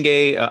that being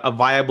a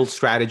viable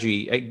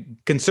strategy,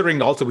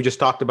 considering also we just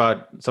talked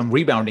about some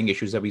rebounding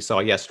issues that we saw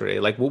yesterday?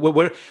 Like,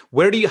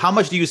 how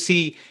much do you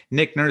see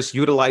Nick Nurse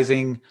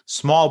utilizing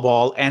small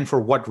ball, and for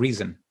what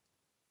reason?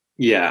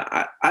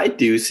 Yeah, I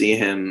do see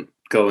him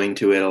going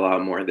to it a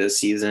lot more this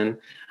season.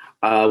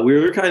 We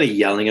were kind of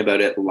yelling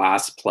about it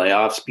last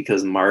playoffs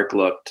because Mark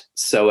looked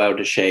so out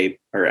of shape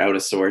or out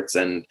of sorts,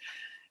 and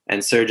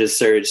Serge is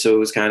Serge. So it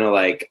was kind of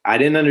like, I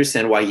didn't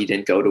understand why he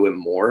didn't go to it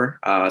more,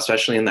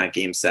 especially in that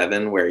game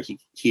 7 where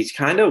he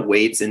kind of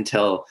waits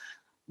until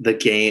the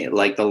game,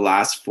 like the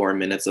last 4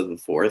 minutes of the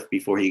fourth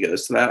before he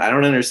goes to that. I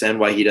don't understand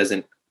why he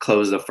doesn't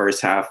close the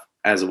first half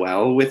as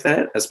well with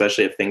it,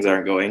 especially if things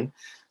aren't going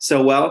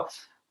so well.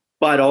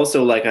 But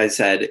also, like I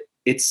said,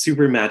 it's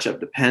super matchup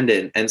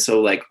dependent. And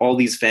so like all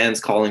these fans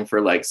calling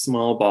for like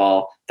small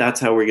ball, that's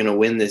how we're going to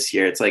win this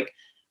year. It's like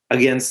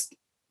against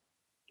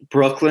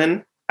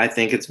Brooklyn, I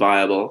think it's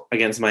viable.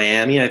 Against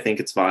Miami, I think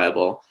it's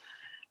viable.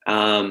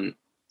 And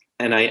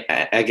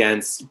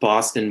against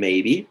Boston,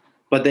 maybe.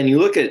 But then you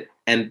look at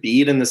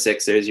Embiid and the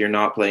Sixers, you're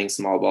not playing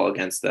small ball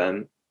against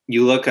them.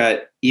 You look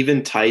at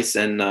even Tice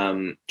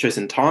and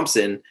Tristan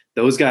Thompson,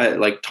 those guys,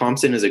 like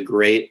Thompson is a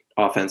great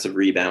offensive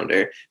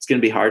rebounder. It's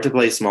going to be hard to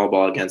play small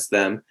ball against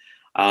them.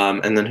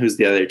 And then who's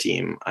the other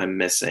team I'm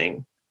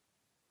missing?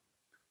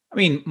 I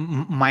mean,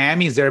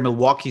 Miami's there,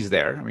 Milwaukee's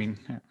there. I mean,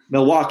 yeah.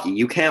 Milwaukee,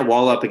 you can't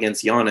wall up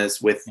against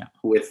Giannis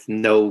with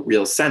no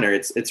real center.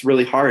 It's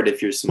really hard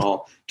if you're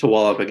small to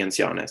wall up against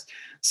Giannis.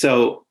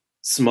 So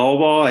small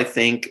ball, I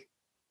think,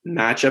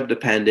 matchup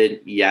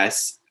dependent.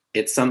 Yes,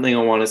 it's something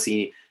I want to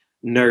see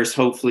Nurse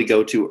hopefully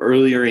go to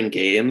earlier in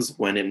games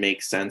when it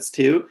makes sense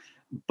to,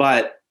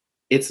 but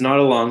it's not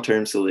a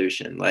long-term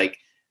solution. Like,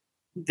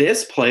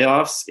 this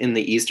playoffs in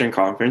the Eastern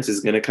Conference is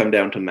going to come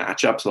down to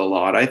matchups a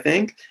lot, I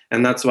think.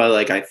 And that's why,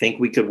 like, I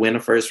think we could win a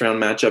first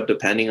round matchup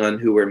depending on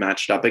who we're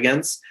matched up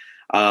against.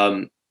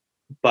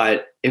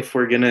 But if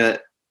we're going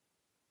to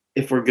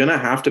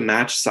have to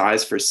match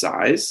size for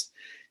size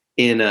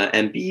in a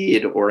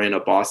Embiid or in a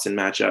Boston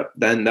matchup,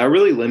 then that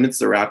really limits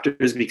the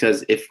Raptors,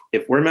 because if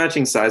we're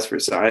matching size for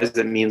size,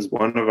 that means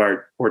one of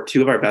our or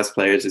two of our best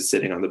players is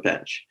sitting on the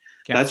bench.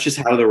 Yeah. That's just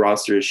how the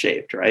roster is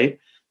shaped, right?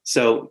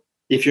 So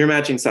if you're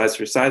matching size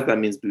for size, that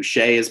means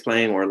Boucher is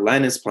playing or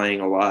Len is playing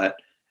a lot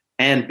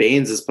and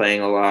Baines is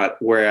playing a lot,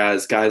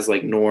 whereas guys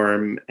like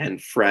Norm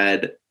and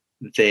Fred,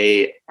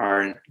 they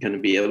aren't going to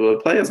be able to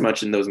play as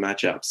much in those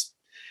matchups.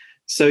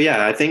 So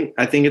yeah, I think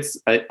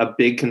it's a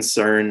big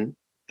concern,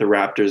 the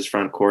Raptors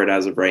front court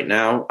as of right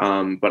now.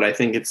 But I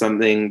think it's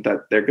something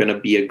that they're going to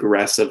be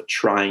aggressive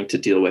trying to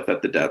deal with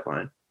at the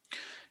deadline.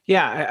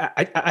 Yeah,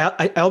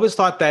 I always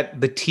thought that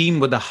the team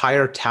with the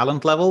higher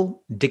talent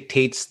level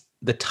dictates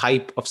the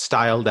type of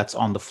style that's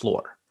on the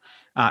floor.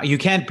 You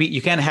can't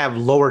have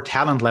lower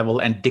talent level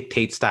and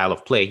dictate style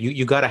of play.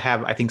 You got to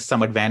have, I think,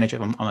 some advantage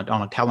on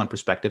a talent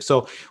perspective.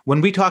 So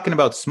when we talk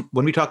about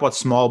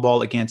small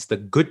ball against the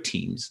good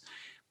teams,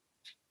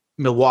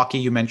 Milwaukee,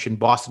 you mentioned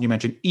Boston, you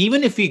mentioned,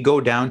 even if we go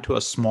down to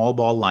a small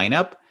ball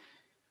lineup,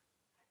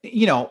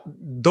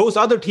 those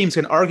other teams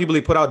can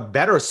arguably put out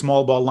better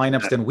small ball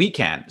lineups than we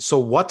can. So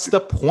what's the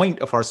point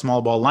of our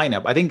small ball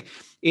lineup? I think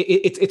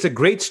it's a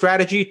great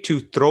strategy to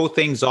throw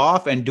things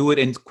off and do it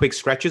in quick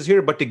stretches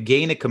here, but to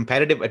gain a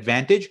competitive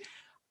advantage,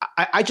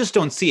 I just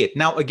don't see it.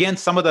 Now, again,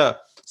 some of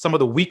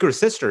the weaker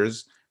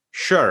sisters,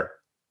 sure,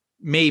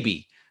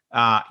 maybe.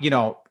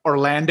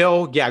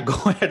 Orlando, yeah, go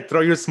ahead,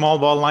 throw your small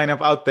ball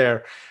lineup out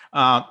there.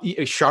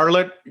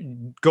 Charlotte,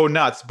 go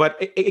nuts.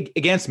 But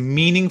against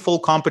meaningful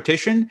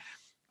competition,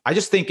 I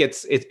just think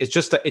it's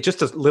just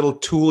a little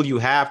tool you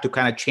have to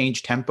kind of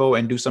change tempo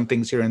and do some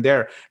things here and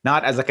there,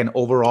 not as like an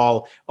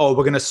overall, oh,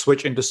 we're going to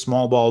switch into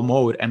small ball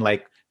mode and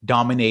like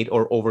dominate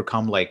or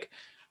overcome. Like,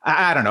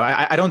 I don't know.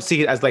 I don't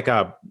see it as like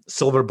a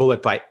silver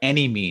bullet by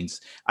any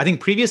means. I think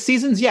previous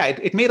seasons, yeah,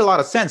 it made a lot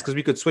of sense because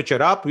we could switch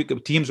it up.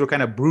 Teams were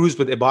kind of bruised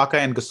with Ibaka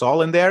and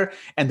Gasol in there.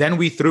 And then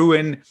we threw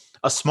in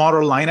a smaller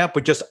lineup,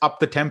 but just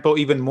up the tempo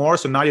even more.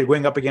 So now you're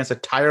going up against a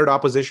tired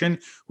opposition,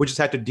 which has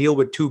had to deal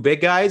with two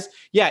big guys.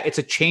 Yeah, it's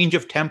a change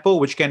of tempo,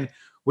 which can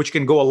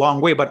go a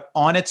long way. But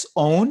on its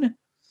own,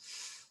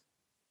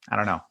 I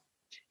don't know.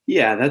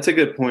 Yeah, that's a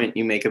good point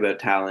you make about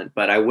talent.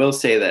 But I will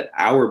say that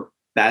our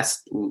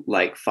best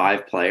like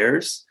 5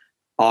 players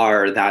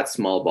are that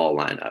small ball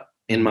lineup,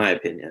 in my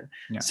opinion.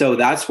 Yeah. So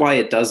that's why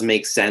it does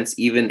make sense,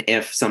 even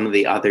if some of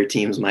the other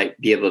teams might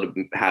be able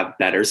to have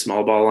better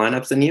small ball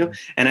lineups than you.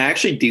 And I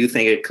actually do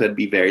think it could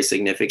be very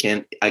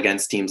significant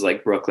against teams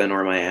like Brooklyn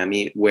or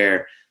Miami,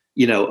 where,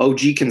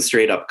 OG can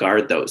straight up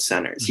guard those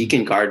centers. He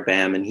can guard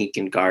Bam and he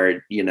can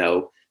guard,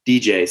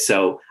 DJ.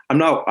 So I'm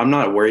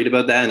not worried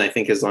about that. And I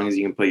think as long as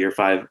you can put your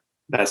 5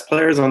 best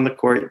players on the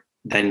court,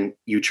 then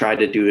you try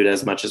to do it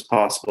as much as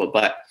possible.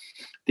 But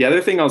the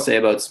other thing I'll say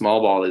about small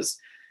ball is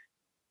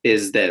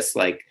this,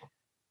 like,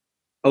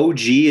 OG,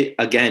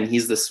 again,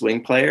 he's the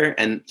swing player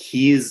and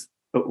he's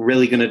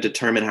really going to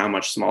determine how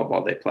much small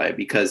ball they play,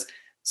 because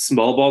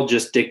small ball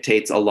just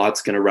dictates a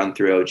lot's going to run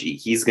through OG.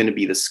 He's going to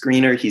be the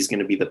screener. He's going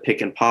to be the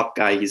pick and pop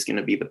guy. He's going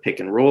to be the pick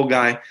and roll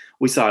guy.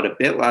 We saw it a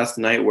bit last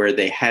night where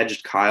they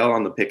hedged Kyle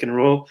on the pick and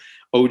roll.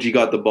 OG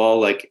got the ball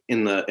like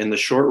in the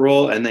short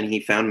roll, and then he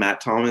found Matt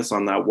Thomas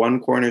on that one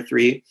corner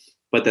 3.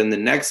 But then the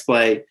next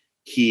play,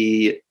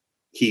 he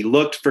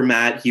looked for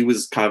Matt, he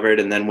was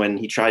covered, and then when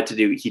he tried to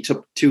do, he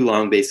took too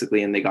long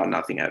basically, and they got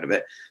nothing out of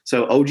it.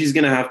 So OG's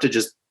going to have to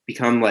just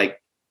become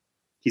like,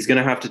 he's going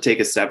to have to take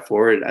a step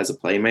forward as a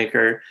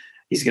playmaker.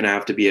 He's going to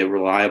have to be a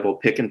reliable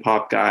pick and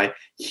pop guy.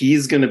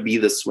 He's going to be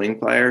the swing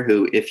player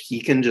who, if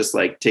he can just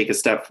like take a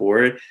step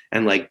forward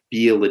and like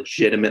be a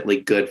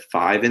legitimately good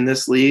 5 in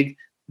this league,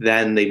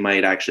 then they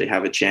might actually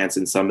have a chance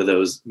in some of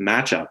those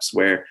matchups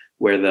where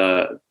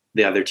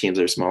the other teams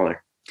are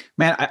smaller.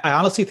 Man, I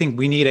honestly think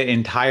we need an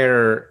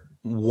entire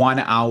 1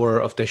 hour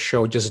of the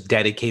show just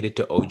dedicated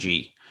to OG,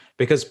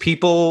 because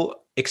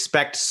people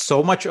expect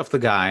so much of the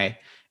guy,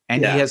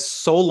 and he has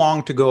so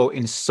long to go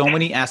in so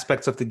many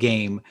aspects of the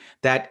game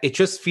that it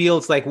just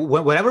feels like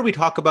whenever we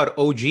talk about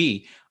OG,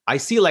 I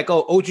see like,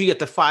 oh, OG at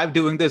the 5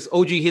 doing this,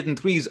 OG hitting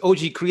threes,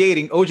 OG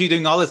creating, OG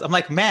doing all this. I'm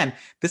like, man,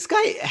 this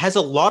guy has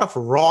a lot of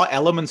raw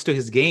elements to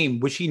his game,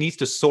 which he needs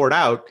to sort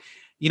out,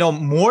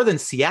 more than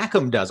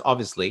Siakam does,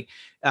 obviously.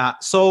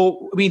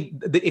 So, I mean,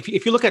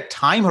 if you look at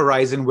time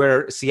horizon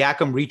where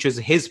Siakam reaches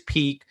his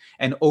peak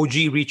and OG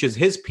reaches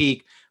his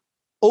peak,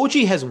 OG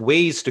has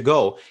ways to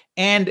go.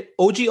 And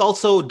OG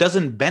also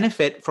doesn't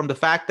benefit from the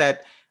fact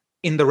that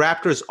in the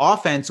Raptors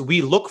offense,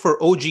 we look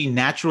for OG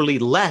naturally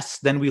less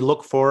than we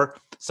look for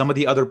some of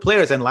the other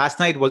players. And last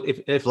night was,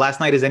 if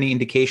last night is any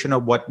indication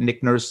of what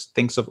Nick Nurse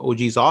thinks of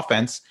OG's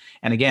offense,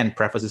 and again,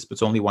 preface this,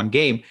 it's only one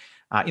game,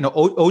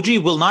 OG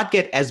will not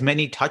get as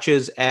many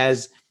touches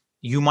as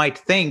you might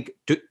think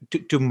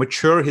to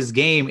mature his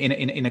game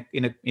in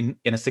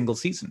a single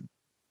season.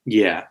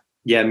 Yeah.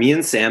 Yeah, me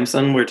and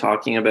Samson were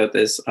talking about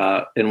this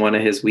in one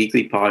of his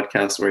weekly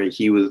podcasts where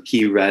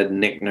he read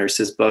Nick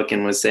Nurse's book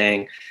and was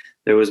saying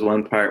there was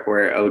one part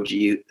where OG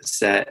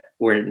said,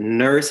 where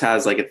Nurse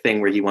has like a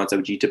thing where he wants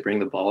OG to bring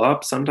the ball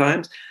up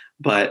sometimes,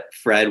 but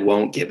Fred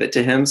won't give it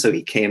to him. So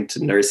he came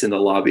to Nurse in the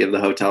lobby of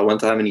the hotel one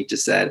time and he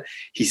just said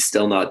he's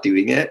still not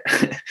doing it.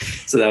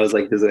 So that was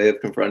like his way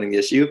of confronting the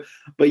issue.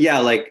 But yeah,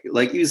 like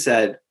you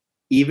said,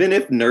 even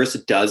if Nurse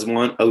does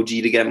want OG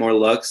to get more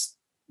looks,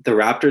 the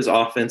Raptors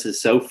offense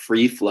is so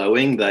free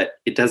flowing that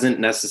it doesn't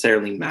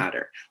necessarily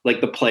matter.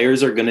 Like the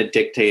players are going to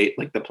dictate,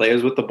 like the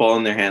players with the ball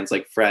in their hands,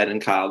 like Fred and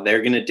Kyle,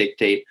 they're going to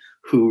dictate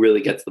who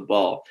really gets the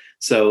ball.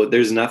 So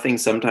there's nothing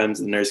sometimes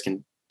the Nurse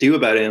can do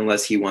about it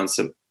unless he wants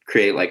to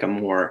create like a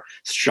more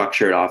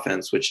structured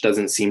offense, which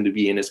doesn't seem to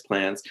be in his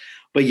plans.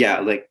 But yeah,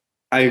 like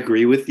I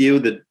agree with you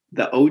that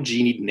the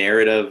OG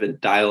narrative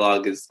and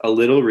dialogue is a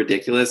little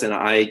ridiculous. And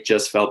I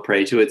just fell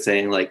prey to it,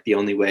 saying like the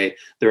only way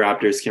the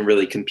Raptors can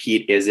really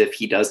compete is if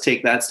he does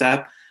take that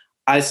step.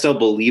 I still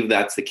believe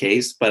that's the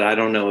case, but I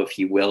don't know if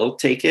he will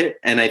take it.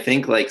 And I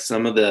think like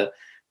some of the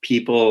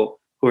people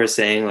who are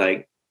saying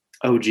like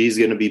OG is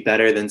going to be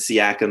better than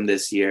Siakam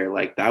this year,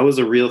 like that was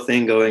a real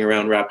thing going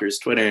around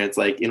Raptors Twitter. And it's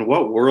like, in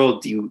what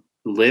world do you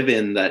live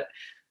in that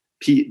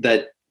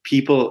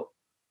people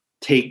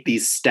take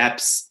these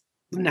steps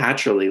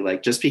naturally?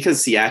 Like, just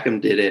because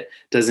Siakam did it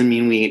doesn't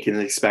mean we can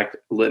expect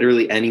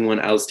literally anyone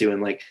else to.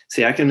 And like,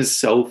 Siakam is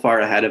so far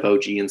ahead of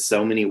OG in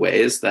so many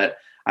ways that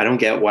I don't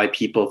get why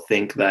people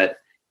think that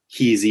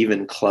he's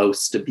even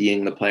close to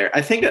being the player.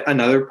 I think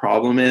another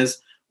problem is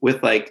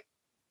with like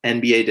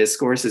NBA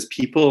discourse is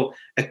people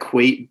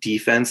equate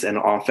defense and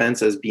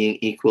offense as being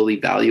equally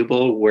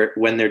valuable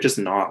when they're just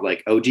not.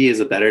 Like, OG is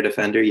a better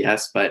defender,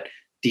 yes, but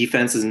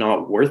defense is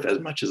not worth as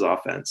much as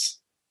offense.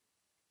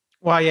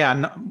 Well,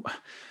 yeah,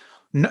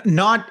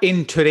 not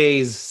in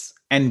today's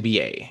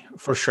NBA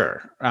for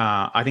sure.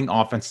 I think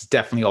offense is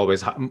definitely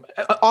always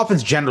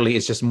offense generally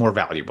is just more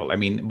valuable. I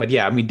mean, but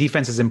yeah, I mean,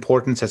 defense's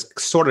importance has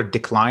sort of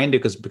declined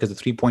because the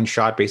 3-point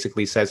shot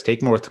basically says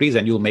take more threes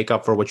and you'll make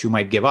up for what you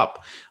might give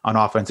up on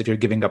offense. If you're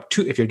giving up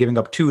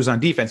twos on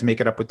defense,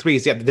 make it up with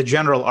threes. Yeah, the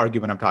general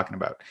argument I'm talking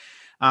about.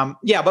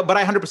 Yeah, but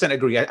I 100%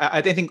 agree.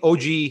 I think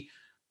OG,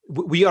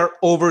 we are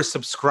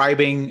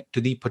oversubscribing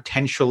to the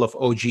potential of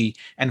OG,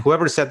 and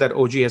whoever said that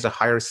OG has a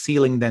higher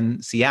ceiling than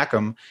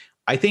Siakam,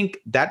 I think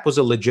that was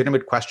a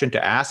legitimate question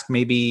to ask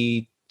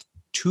maybe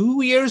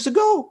 2 years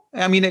ago.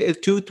 I mean,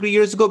 2-3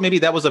 years ago, maybe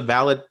that was a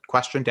valid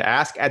question to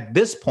ask. At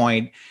this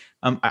point,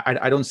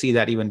 I don't see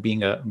that even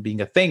being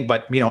a thing,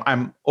 but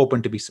I'm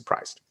open to be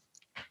surprised.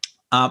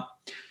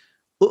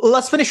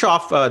 Let's finish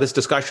off this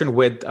discussion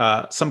with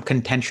some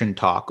contention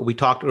talk. We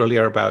talked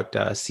earlier about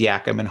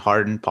Siakam and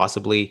Harden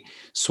possibly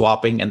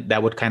swapping, and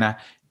that would kind of,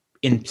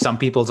 in some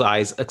people's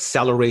eyes,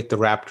 accelerate the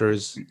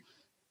Raptors'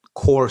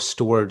 course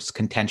towards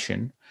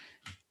contention.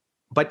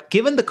 But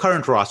given the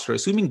current roster,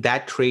 assuming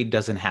that trade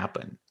doesn't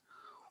happen,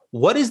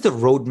 what is the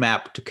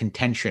roadmap to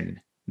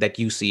contention that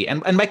you see?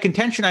 And by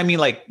contention, I mean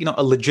like,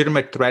 a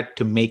legitimate threat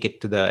to make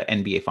it to the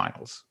NBA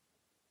Finals.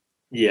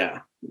 Yeah,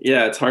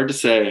 it's hard to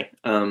say.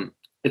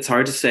 It's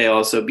hard to say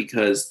also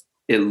because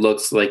it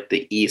looks like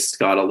the East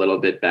got a little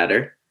bit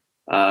better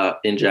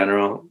in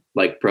general.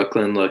 Like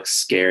Brooklyn looks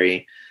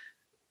scary.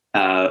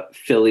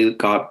 Philly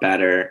got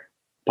better.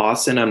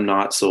 Boston, I'm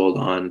not sold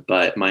on,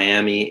 but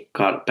Miami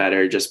got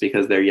better just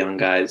because their young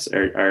guys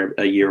are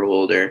a year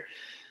older.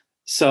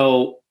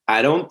 So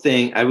I don't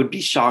think I would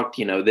be shocked.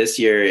 This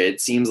year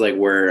it seems like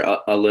we're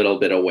a little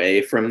bit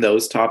away from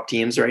those top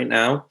teams right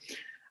now.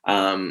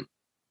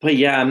 But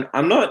yeah,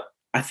 I'm not.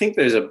 I think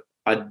there's a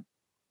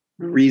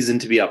reason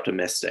to be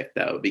optimistic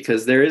though,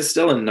 because there is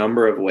still a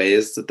number of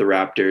ways that the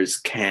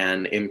Raptors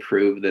can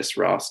improve this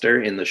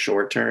roster in the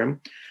short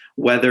term.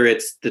 Whether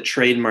it's the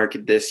trade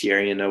market this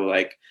year,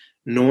 like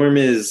Norm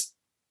is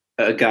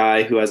a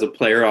guy who has a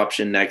player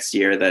option next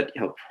year that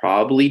he'll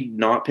probably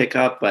not pick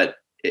up, but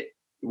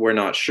we're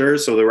not sure.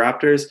 So the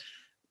Raptors,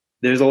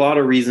 there's a lot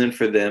of reason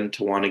for them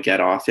to want to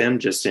get off him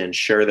just to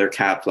ensure their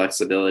cap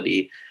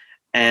flexibility.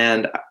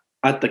 And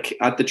at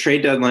the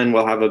trade deadline,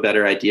 we'll have a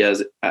better idea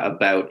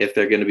about if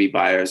they're going to be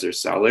buyers or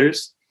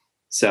sellers.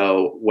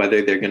 So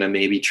whether they're going to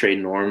maybe trade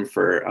Norm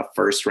for a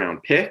first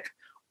round pick,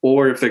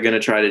 or if they're going to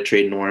try to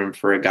trade Norm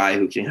for a guy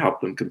who can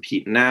help them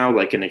compete now,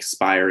 like an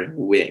expiring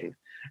wing,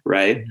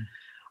 right?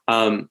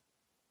 Mm-hmm.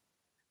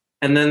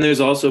 And then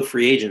there's also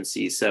free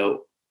agency.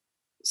 So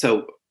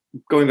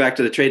going back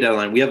to the trade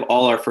deadline, we have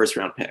all our first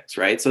round picks,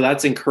 right? So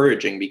that's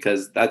encouraging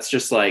because that's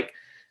just like,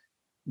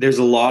 there's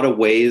a lot of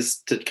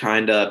ways to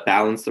kind of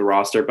balance the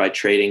roster by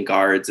trading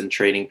guards and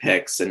trading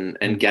picks and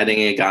getting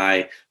a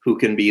guy who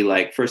can be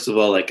like, first of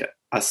all, like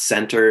a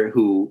center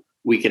who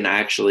we can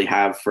actually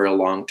have for a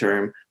long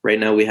term. Right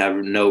now we have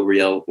no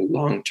real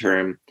long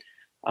term,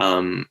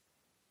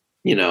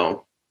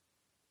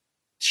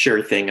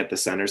 sure thing at the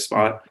center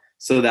spot.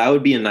 So that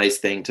would be a nice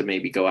thing to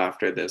maybe go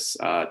after this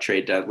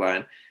trade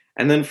deadline.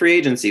 And then free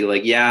agency,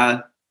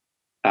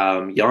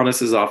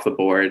 Giannis is off the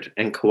board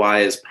and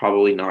Kawhi is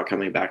probably not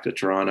coming back to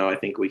Toronto. I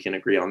think we can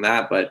agree on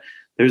that, but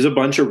there's a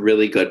bunch of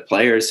really good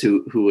players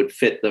who would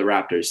fit the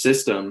Raptors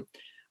system,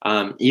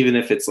 even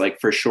if it's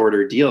like for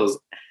shorter deals.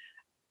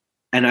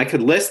 And I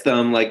could list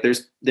them, like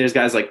there's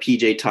guys like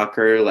PJ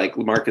Tucker, like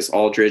LaMarcus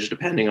Aldridge,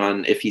 depending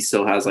on if he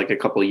still has like a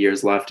couple of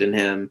years left in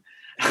him.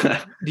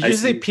 Did you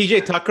say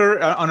PJ Tucker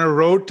on a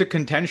road to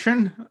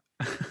contention?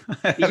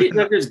 PJ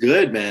Tucker's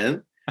good,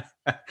 man.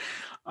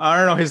 I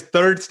don't know. His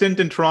third stint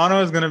in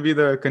Toronto is going to be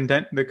the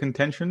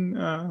contention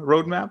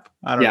roadmap.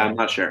 I don't know. I'm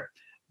not sure.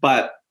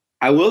 But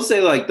I will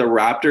say, like, the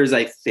Raptors,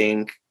 I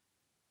think,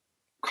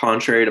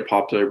 contrary to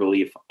popular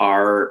belief,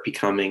 are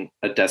becoming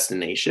a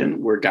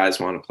destination where guys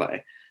want to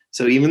play.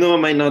 So even though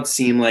it might not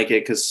seem like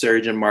it because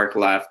Serge and Mark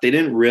left, they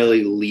didn't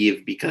really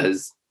leave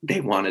because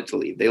they wanted to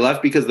leave. They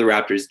left because the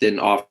Raptors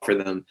didn't offer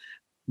them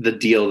the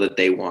deal that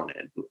they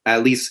wanted,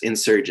 at least in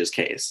Serge's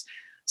case.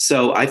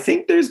 So I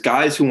think there's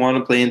guys who want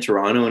to play in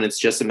Toronto, and it's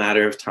just a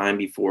matter of time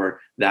before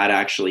that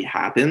actually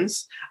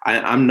happens.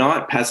 I'm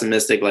not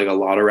pessimistic like a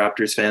lot of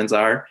Raptors fans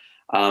are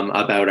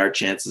about our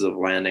chances of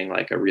landing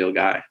like a real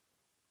guy.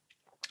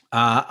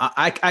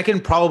 I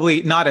can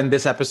probably, not in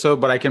this episode,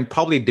 but I can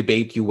probably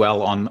debate you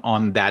well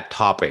on that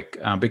topic,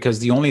 because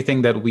the only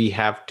thing that we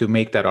have to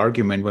make that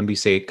argument when we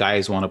say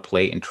guys want to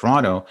play in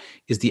Toronto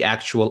is the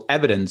actual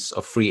evidence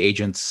of free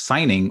agents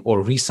signing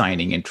or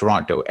re-signing in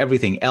Toronto.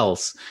 Everything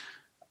else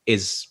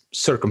is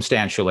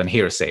circumstantial and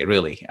hearsay,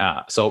 really.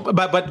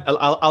 But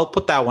I'll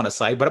put that one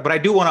aside. But I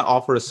do want to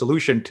offer a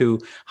solution to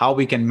how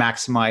we can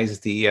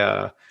maximize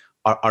the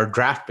our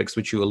draft picks,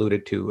 which you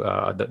alluded to,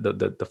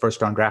 the first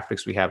round draft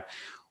picks we have.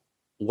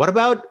 What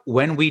about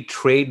when we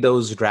trade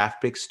those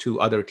draft picks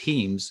to other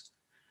teams?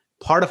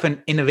 Part of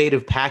an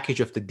innovative package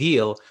of the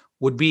deal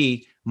would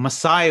be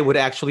Masai would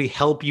actually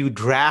help you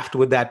draft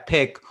with that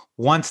pick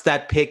once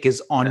that pick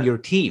is on your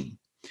team.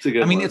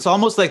 It's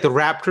almost like the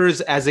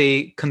Raptors as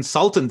a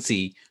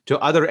consultancy to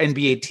other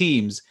NBA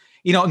teams.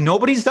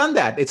 Nobody's done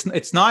that.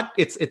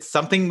 It's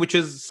something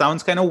which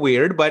sounds kind of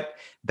weird, but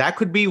that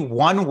could be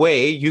one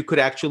way you could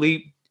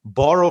actually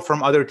borrow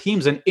from other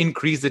teams and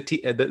increase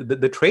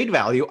the trade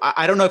value.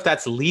 I don't know if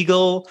that's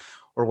legal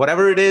or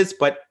whatever it is,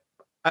 but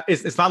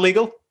it's not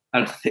legal. I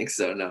don't think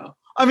so. No.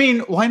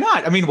 Why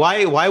not?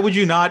 Why would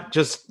you not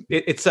just?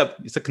 It's a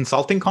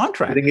consulting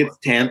contract. I think it's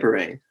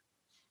tampering,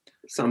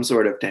 some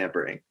sort of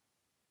tampering.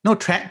 No,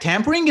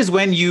 tampering is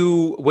when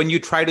you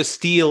try to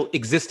steal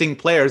existing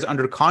players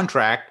under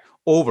contract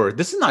over.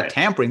 This is not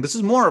tampering. This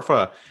is more of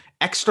a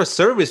extra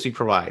service we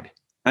provide.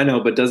 I know,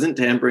 but doesn't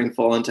tampering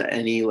fall into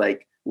any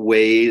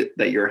way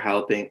that you're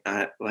helping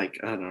I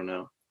don't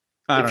know.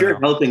 If you're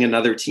helping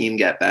another team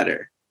get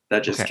better,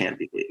 that just can't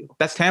be legal.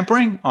 That's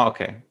tampering? Oh,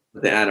 okay.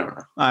 I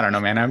don't know,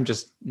 man. I'm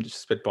just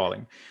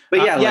spitballing.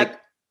 But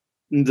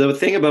the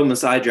thing about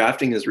Masai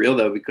drafting is real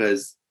though,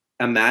 because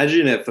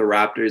imagine if the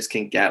Raptors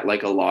can get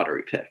a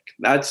lottery pick.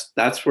 That's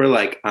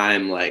where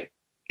I'm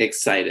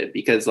excited,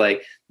 because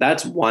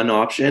that's one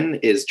option,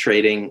 is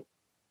trading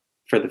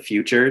for the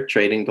future,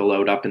 trading to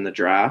load up in the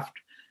draft.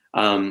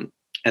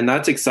 And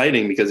that's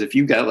exciting, because if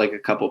you get a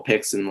couple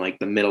picks in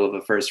the middle of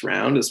the first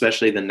round,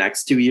 especially the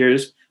next 2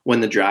 years when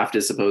the draft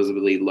is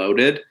supposedly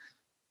loaded,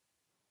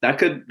 that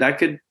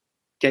could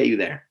get you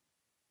there.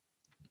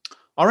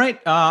 All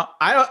right.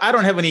 I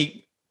don't have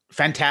any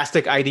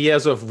fantastic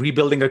ideas of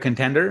rebuilding a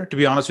contender, to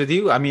be honest with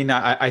you.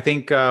 I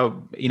think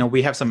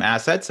we have some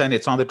assets and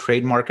it's on the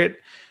trade market.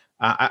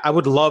 I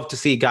would love to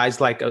see guys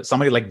like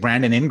somebody like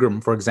Brandon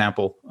Ingram, for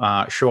example,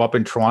 show up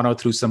in Toronto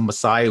through some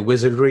Masai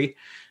wizardry.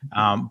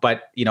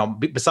 But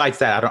besides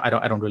that, I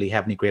don't really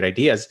have any great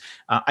ideas.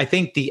 I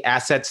think the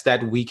assets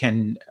that we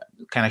can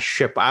kind of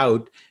ship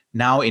out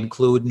now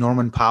include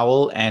Norman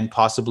Powell and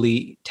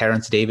possibly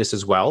Terence Davis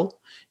as well,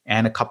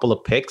 and a couple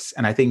of picks.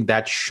 And I think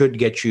that should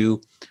get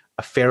you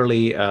a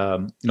fairly,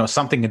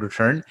 something in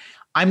return.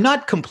 I'm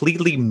not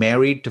completely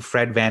married to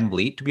Fred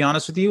VanVleet, to be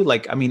honest with you.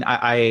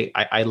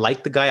 I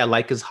like the guy. I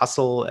like his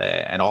hustle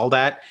and all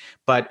that.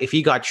 But if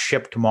he got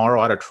shipped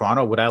tomorrow out of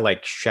Toronto, would I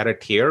shed a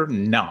tear?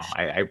 No.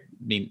 I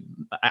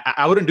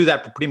wouldn't do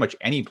that for pretty much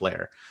any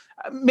player.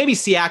 Maybe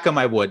Siakam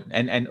I would,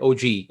 and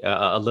OG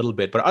a little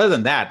bit. But other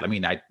than that,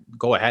 I'd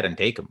go ahead and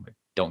take him. I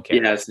don't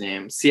care. Yeah,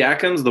 same.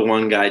 Siakam's the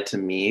one guy to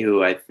me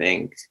who I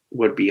think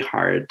would be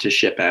hard to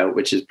ship out,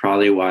 which is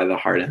probably why the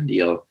Harden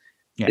deal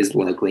is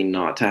likely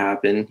not to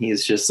happen.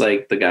 He's just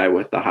the guy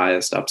with the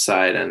highest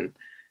upside, and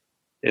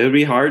it would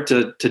be hard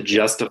to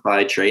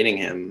justify trading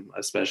him,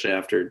 especially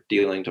after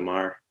dealing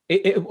DeMar.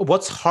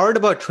 What's hard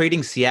about trading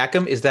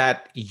Siakam is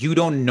that you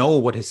don't know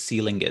what his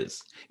ceiling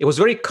is. It was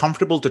very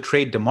comfortable to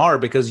trade DeMar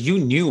because you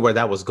knew where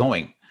that was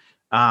going.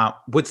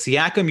 With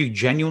Siakam, you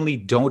genuinely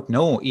don't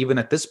know, even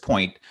at this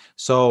point.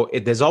 So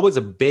there's always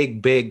a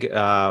big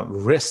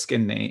risk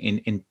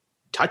in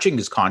touching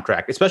his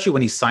contract, especially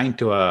when he's signed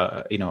to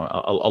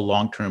a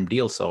long-term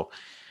deal. So,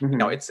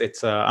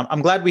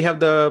 I'm glad we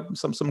have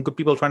some good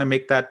people trying to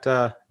make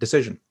that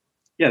decision.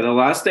 Yeah. The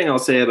last thing I'll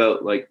say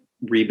about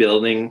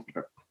rebuilding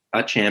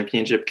a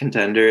championship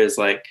contender is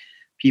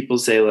people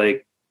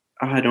say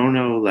I don't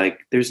know,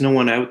 there's no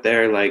one out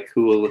there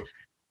who will.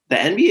 The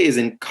NBA is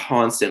in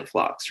constant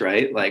flux,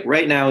 right?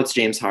 Right now it's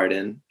James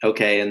Harden.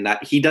 Okay. And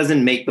that he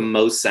doesn't make the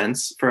most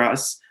sense for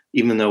us,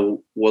 even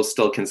though we'll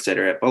still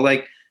consider it.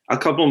 But a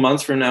couple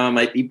months from now, it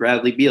might be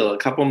Bradley Beal. A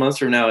couple months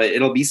from now,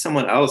 it'll be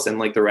someone else.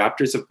 And the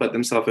Raptors have put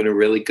themselves in a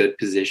really good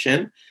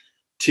position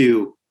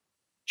to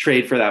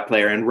trade for that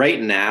player. And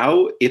right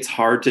now it's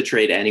hard to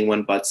trade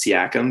anyone but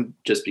Siakam,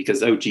 just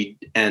because OG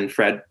and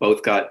Fred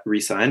both got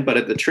re-signed. But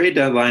at the trade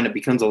deadline, it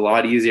becomes a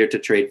lot easier to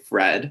trade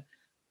Fred,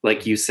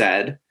 like you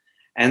said.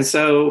 And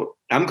so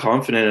I'm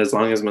confident, as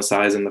long as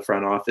Masai is in the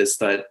front office,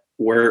 that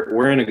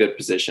we're in a good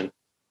position.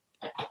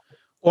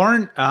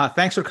 Oren,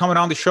 thanks for coming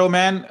on the show,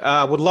 man.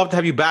 Would love to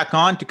have you back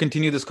on to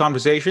continue this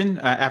conversation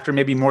after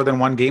maybe more than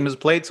one game is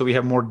played, so we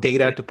have more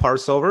data to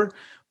parse over.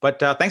 But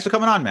thanks for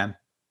coming on, man.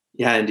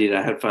 Yeah, indeed.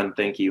 I had fun.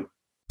 Thank you.